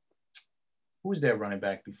 Who was their running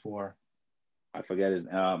back before? I forget his.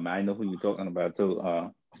 I know who you're talking about too.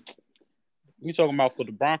 You talking about for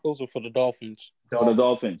the Broncos or for the Dolphins? For the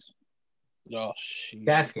Dolphins. Oh, jeez.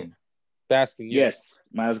 Gaskin. Yes,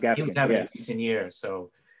 Myles Gaskin. He was having a decent year, so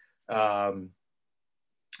I'm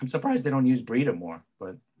surprised they don't use Breida more,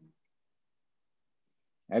 but.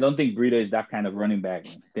 I don't think Breida is that kind of running back.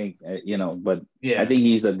 I think but yeah. I think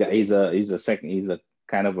he's a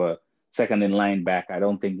kind of a second in line back. I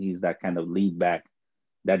don't think he's that kind of lead back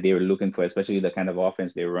that they were looking for, especially the kind of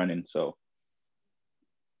offense they're running. So,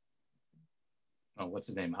 what's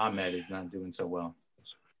his name? Ahmed is not doing so well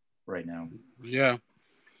right now. Yeah,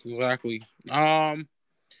 exactly.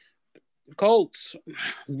 Colts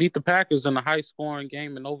beat the Packers in a high-scoring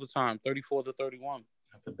game in overtime, 34-31.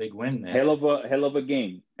 That's a big win, man. Hell of a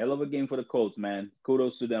game for the Colts, man.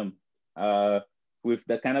 Kudos to them. With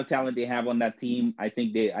the kind of talent they have on that team, I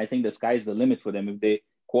think the sky's the limit for them if the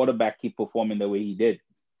quarterback keep performing the way he did.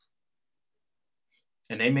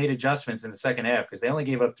 And they made adjustments in the second half because they only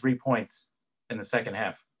gave up 3 points in the second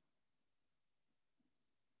half.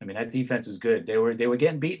 I mean, that defense is good. They were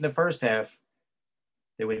getting beat in the first half.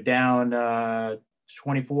 They were down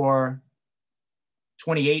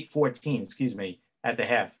 28-14, at the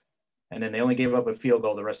half. And then they only gave up a field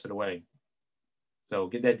goal the rest of the way. So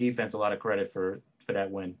give that defense a lot of credit for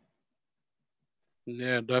that win.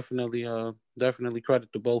 Yeah, definitely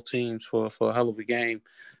credit to both teams for a hell of a game.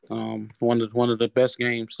 One of the best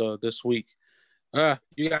games this week. You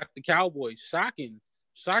got the Cowboys shocking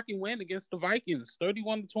win against the Vikings,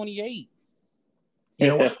 31-28. You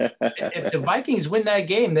know what? If the Vikings win that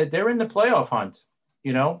game, that they're in the playoff hunt.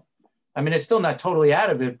 I mean, it's still not totally out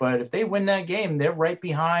of it, but if they win that game, they're right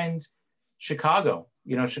behind Chicago.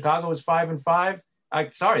 Chicago is 5-5.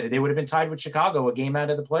 They would have been tied with Chicago a game out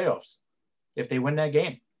of the playoffs if they win that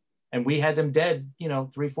game. And we had them dead,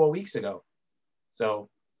 3-4 weeks ago. So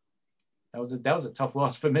that was a tough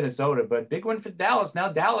loss for Minnesota, but big win for Dallas. Now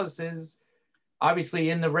Dallas is obviously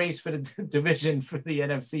in the race for the division for the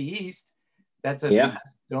NFC East. That's they're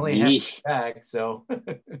only half back, so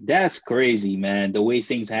that's crazy, man. The way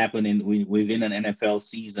things happen within an NFL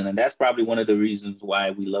season, and that's probably one of the reasons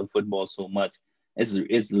why we love football so much.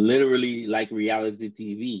 It's literally like reality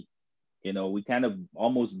TV. We kind of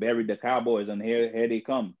almost buried the Cowboys, and here they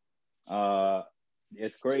come.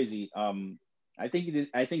 It's crazy. I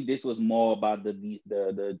think this was more about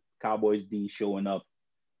the Cowboys D showing up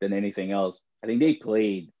than anything else. I think they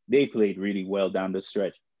played really well down the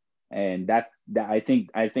stretch. And that I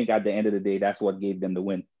think at the end of the day, that's what gave them the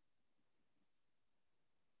win.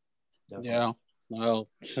 Yeah, well,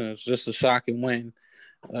 it's just a shocking win.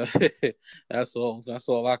 That's all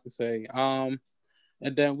I can say. And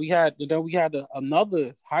then we had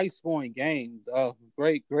another high scoring game.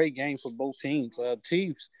 Great game for both teams.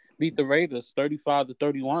 Chiefs beat the Raiders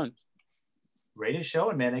 35-31. Raiders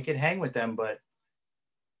showing, man, they could hang with them, but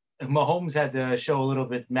Mahomes had to show a little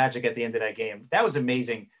bit magic at the end of that game. That was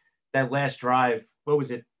amazing. That last drive, what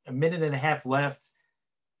was it? A minute and a half left,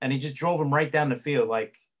 and he just drove him right down the field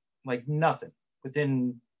like nothing.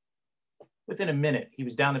 Within a minute, he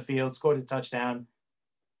was down the field, scored a touchdown,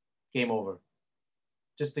 game over.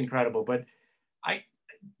 Just incredible. But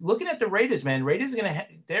looking at the Raiders, man,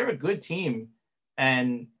 they're a good team,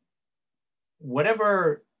 and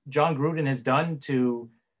whatever John Gruden has done to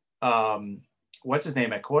what's his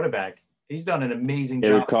name at quarterback, he's done an amazing job.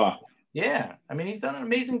 Derek Carr. Yeah, I mean, he's done an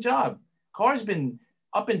amazing job. Carr's been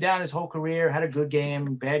up and down his whole career, had a good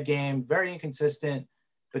game, bad game, very inconsistent.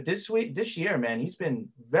 But this year, man, he's been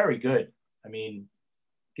very good. I mean,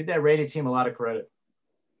 give that Raider team a lot of credit.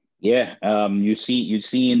 Yeah, you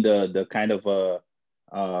see in the kind of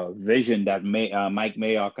vision that Mike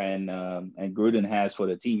Mayock and Gruden has for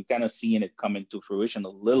the team. You kind of seeing it coming to fruition a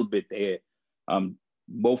little bit there.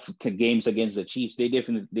 Both games against the Chiefs, they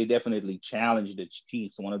definitely challenged the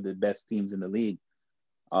Chiefs, one of the best teams in the league.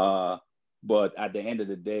 But at the end of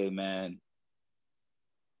the day, man,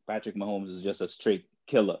 Patrick Mahomes is just a straight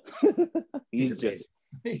killer. It's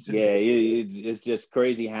just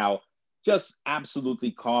crazy how just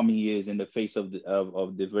absolutely calm he is in the face of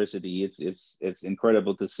diversity. It's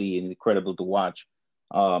incredible to see and incredible to watch.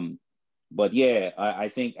 But yeah, I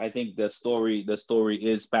think the story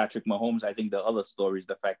is Patrick Mahomes. I think the other story is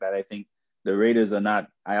the fact that I think the Raiders are not.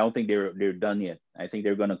 I don't think they're done yet. I think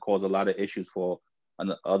they're going to cause a lot of issues for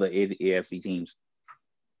other AFC teams.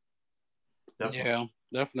 Definitely. Yeah,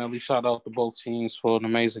 definitely. Shout out to both teams for an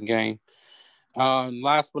amazing game.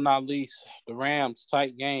 Last but not least, the Rams,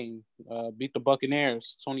 tight game, beat the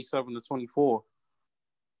Buccaneers 27-24.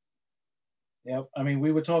 Yeah, I mean,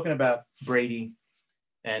 we were talking about Brady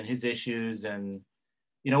and his issues, and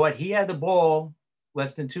you know what? He had the ball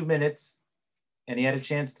less than 2 minutes, and he had a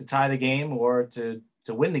chance to tie the game or to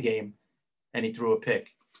win the game, and he threw a pick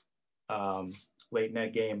late in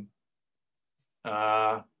that game.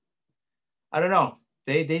 I don't know.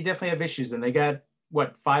 They definitely have issues, and they got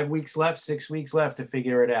 5 weeks left, 6 weeks left to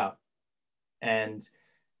figure it out. And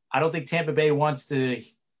I don't think Tampa Bay wants to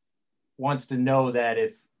know that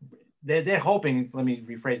if they're hoping, let me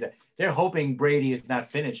rephrase that. They're hoping Brady is not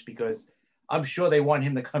finished, because I'm sure they want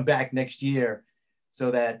him to come back next year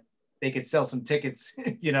so that they could sell some tickets,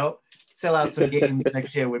 sell out some games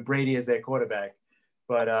next year with Brady as their quarterback.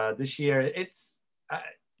 But this year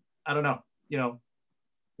I don't know,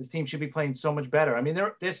 this team should be playing so much better. I mean,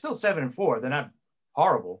 they're still 7-4. They're not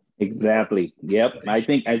horrible. Exactly. Yep. I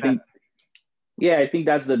think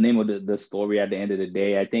that's the name of the story at the end of the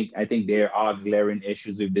day. I think there are glaring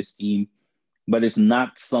issues with this team, but it's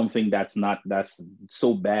not something that's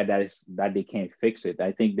so bad that they can't fix it.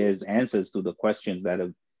 I think there's answers to the questions that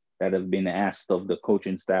have been asked of the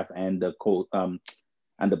coaching staff and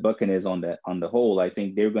the Buccaneers on the whole. I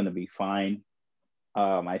think they're going to be fine.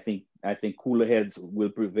 I think cooler heads will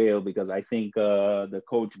prevail, because I think the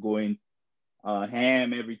coach going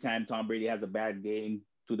ham every time Tom Brady has a bad game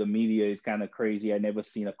to the media is kind of crazy. I never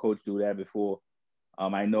seen a coach do that before.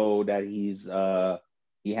 I know that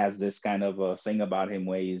he has this kind of a thing about him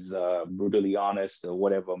where he's brutally honest or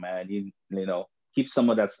whatever, man. Keep some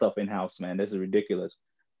of that stuff in house, man. This is ridiculous.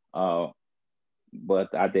 But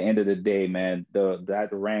at the end of the day, man, that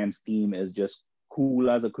Rams team is just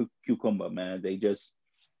cool as a cucumber, man. They just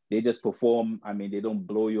perform. I mean, they don't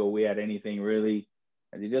blow you away at anything really.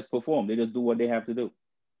 They just perform. They just do what they have to do.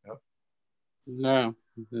 Yep.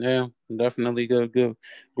 Yeah, definitely good.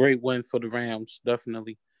 Great win for the Rams,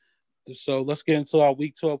 definitely. So let's get into our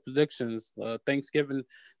Week 12 predictions. Thanksgiving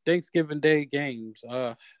Day games.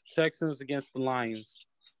 Texans against the Lions.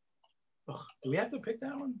 Ugh, do we have to pick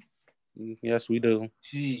that one? Yes, we do.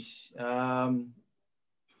 Jeez. I'm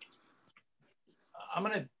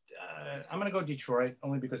gonna go Detroit,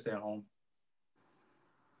 only because they're home.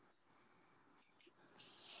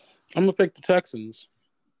 I'm gonna pick the Texans.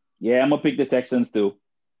 Yeah, I'm gonna pick the Texans too.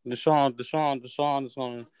 Deshaun is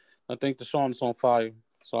on. I think Deshaun is on fire,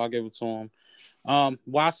 so I'll give it to him.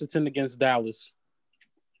 Washington against Dallas.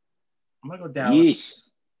 I'm gonna go Dallas. Yeesh.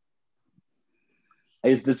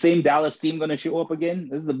 Is the same Dallas team going to show up again?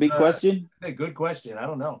 This is the big question. Good question. I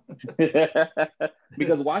don't know.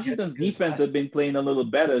 Because Washington's defense has been playing a little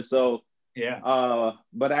better. So yeah.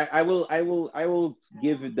 But I will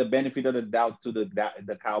give the benefit of the doubt to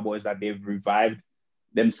the Cowboys that they've revived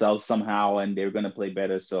themselves somehow and they're going to play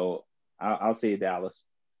better. So I'll say Dallas.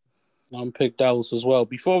 I'm going to pick Dallas as well.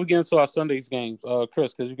 Before we get into our Sunday's games,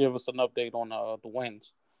 Chris, could you give us an update on the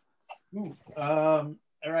wins? All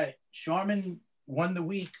right. Sharman won the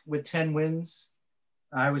week with 10 wins.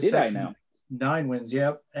 I was 9 wins,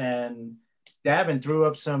 yep. And Davin threw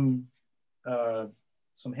up some Hail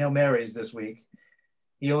Marys this week.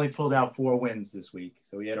 He only pulled out 4 wins this week.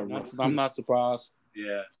 So he had a I'm not surprised.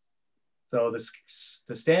 Yeah. So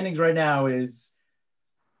the standings right now is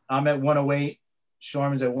I'm at 108,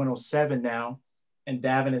 Sharman's at 107 now, and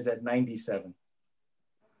Davin is at 97.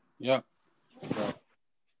 Yeah. So.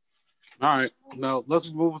 All right. Now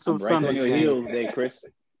let's move to the Sunday. Right on your heels there, Chris.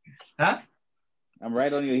 Huh? I'm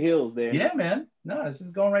right on your heels there. Yeah, man. No, this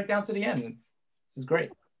is going right down to the end. This is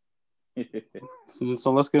great.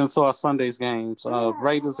 So let's get into our Sunday's games.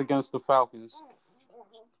 Raiders against the Falcons.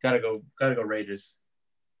 Gotta go Raiders.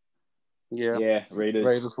 Yeah, Raiders.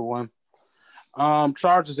 Raiders will win.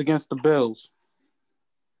 Chargers against the Bills.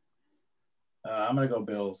 I'm gonna go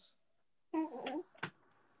Bills.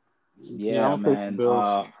 Yeah, I'll pick the man.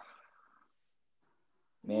 Bills.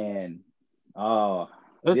 Man. Oh,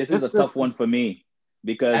 It's this is a just tough one for me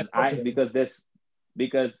because At Buffalo.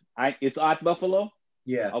 it's at Buffalo.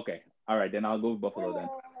 Yeah. Okay. All right, then I'll go with Buffalo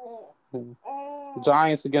then.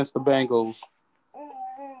 Giants against the Bengals.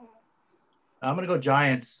 I'm gonna go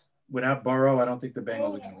Giants. Without Burrow, I don't think the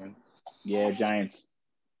Bengals are gonna win. Yeah, Giants.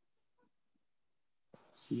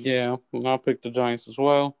 Yeah, I'll pick the Giants as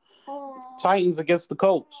well. Titans against the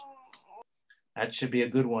Colts. That should be a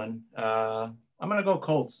good one. I'm gonna go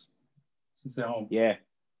Colts since they're home. Yeah,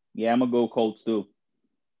 I'm gonna go Colts too.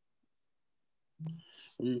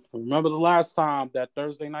 Remember the last time that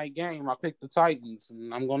Thursday night game, I picked the Titans,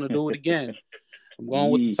 and I'm going to do it again. I'm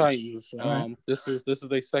going with the Titans. Right. This is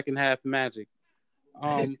their second half magic.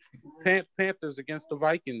 Panthers against the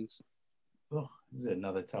Vikings. Oh, this is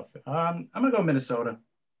another tough. I'm gonna go Minnesota.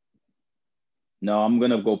 No, I'm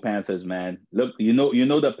gonna go Panthers, man. Look, you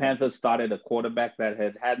know the Panthers started a quarterback that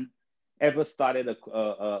hadn't ever started a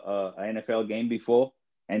NFL game before,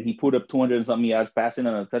 and he put up 200 and something yards passing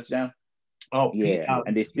on a touchdown. Oh yeah,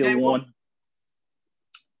 and they still won.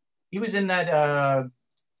 He was in that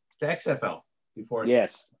the XFL before.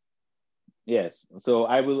 Yes. So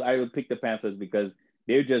I will pick the Panthers because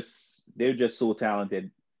they're just so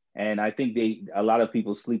talented, and I think a lot of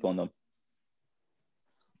people sleep on them.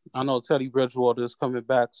 I know Teddy Bridgewater is coming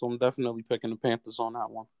back, so I'm definitely picking the Panthers on that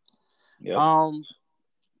one. Yep.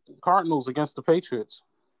 Cardinals against the Patriots.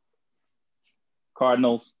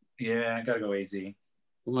 Cardinals. Yeah, I gotta go AZ.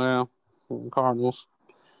 Yeah, Cardinals.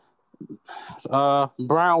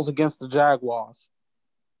 Browns against the Jaguars.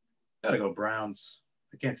 Gotta go Browns.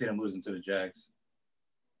 I can't see them losing to the Jags.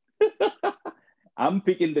 I'm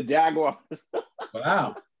picking the Jaguars.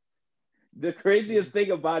 Wow. The craziest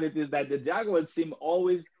thing about it is that the Jaguars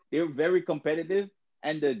they're very competitive,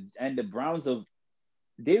 and the Browns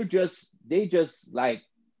they just like,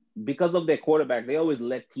 because of their quarterback, they always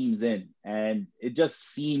let teams in, and it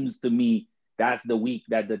just seems to me that's the week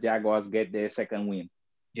that the Jaguars get their second win.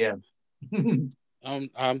 Yeah.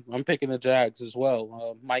 I'm picking the Jags as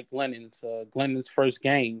well. Mike Glennon's first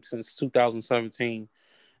game since 2017.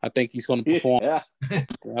 I think he's going to perform. Yeah.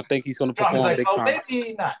 I think he's going to perform big time.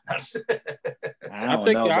 Maybe not. I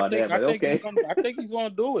think he's going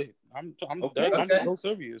to do it. I'm so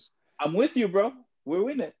serious. I'm with you, bro. We're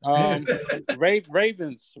winning.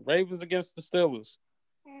 Ravens against the Steelers.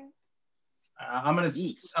 I'm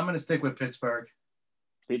gonna stick with Pittsburgh.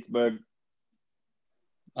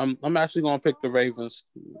 I'm actually going to pick the Ravens.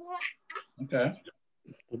 Okay.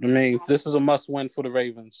 I mean, this is a must-win for the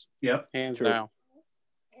Ravens. Yep. Hands True. down.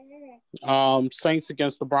 Saints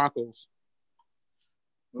against the Broncos.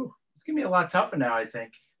 Ooh, it's gonna be a lot tougher now, I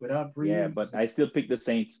think, without Breeze. Yeah, but I still pick the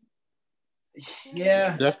Saints.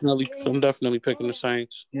 Yeah. I'm definitely picking the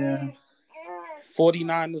Saints. Yeah.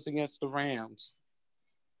 49ers against the Rams.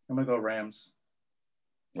 I'm gonna go Rams.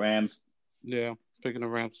 Yeah, picking the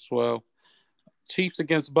Rams as well. Chiefs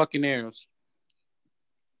against Buccaneers.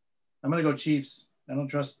 I'm gonna go Chiefs. I don't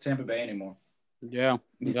trust Tampa Bay anymore. Yeah,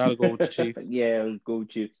 you gotta go with the Chiefs. Yeah, let's go with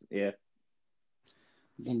Chiefs. Yeah.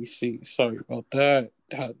 Let me see. Sorry about that.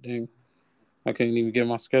 God dang. I can't even get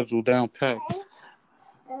my schedule down packed.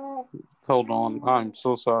 Hold on. I'm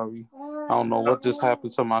so sorry. I don't know what just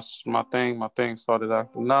happened to my thing. My thing started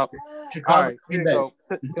acting up. All right, here you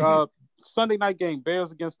go. Sunday night game,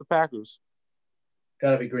 Bears against the Packers.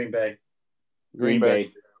 Gotta be Green Bay. Green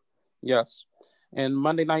Bay. Yes. And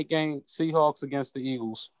Monday night game, Seahawks against the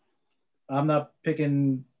Eagles. I'm not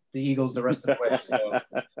picking the Eagles the rest of the way, so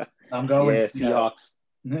I'm going. Yeah, Seahawks.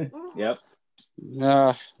 Yep.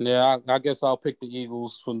 Yeah. I guess I'll pick the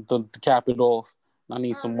Eagles to cap it off. I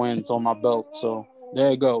need some wins on my belt, so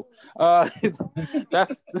there you go.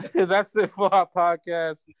 That's it for our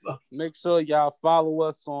podcast. Make sure y'all follow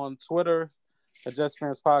us on Twitter at Jets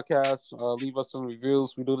Fans Podcast. Leave us some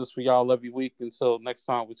reviews. We do this for y'all every week. Until next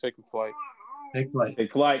time, we're taking flight. Take flight.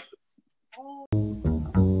 Take flight.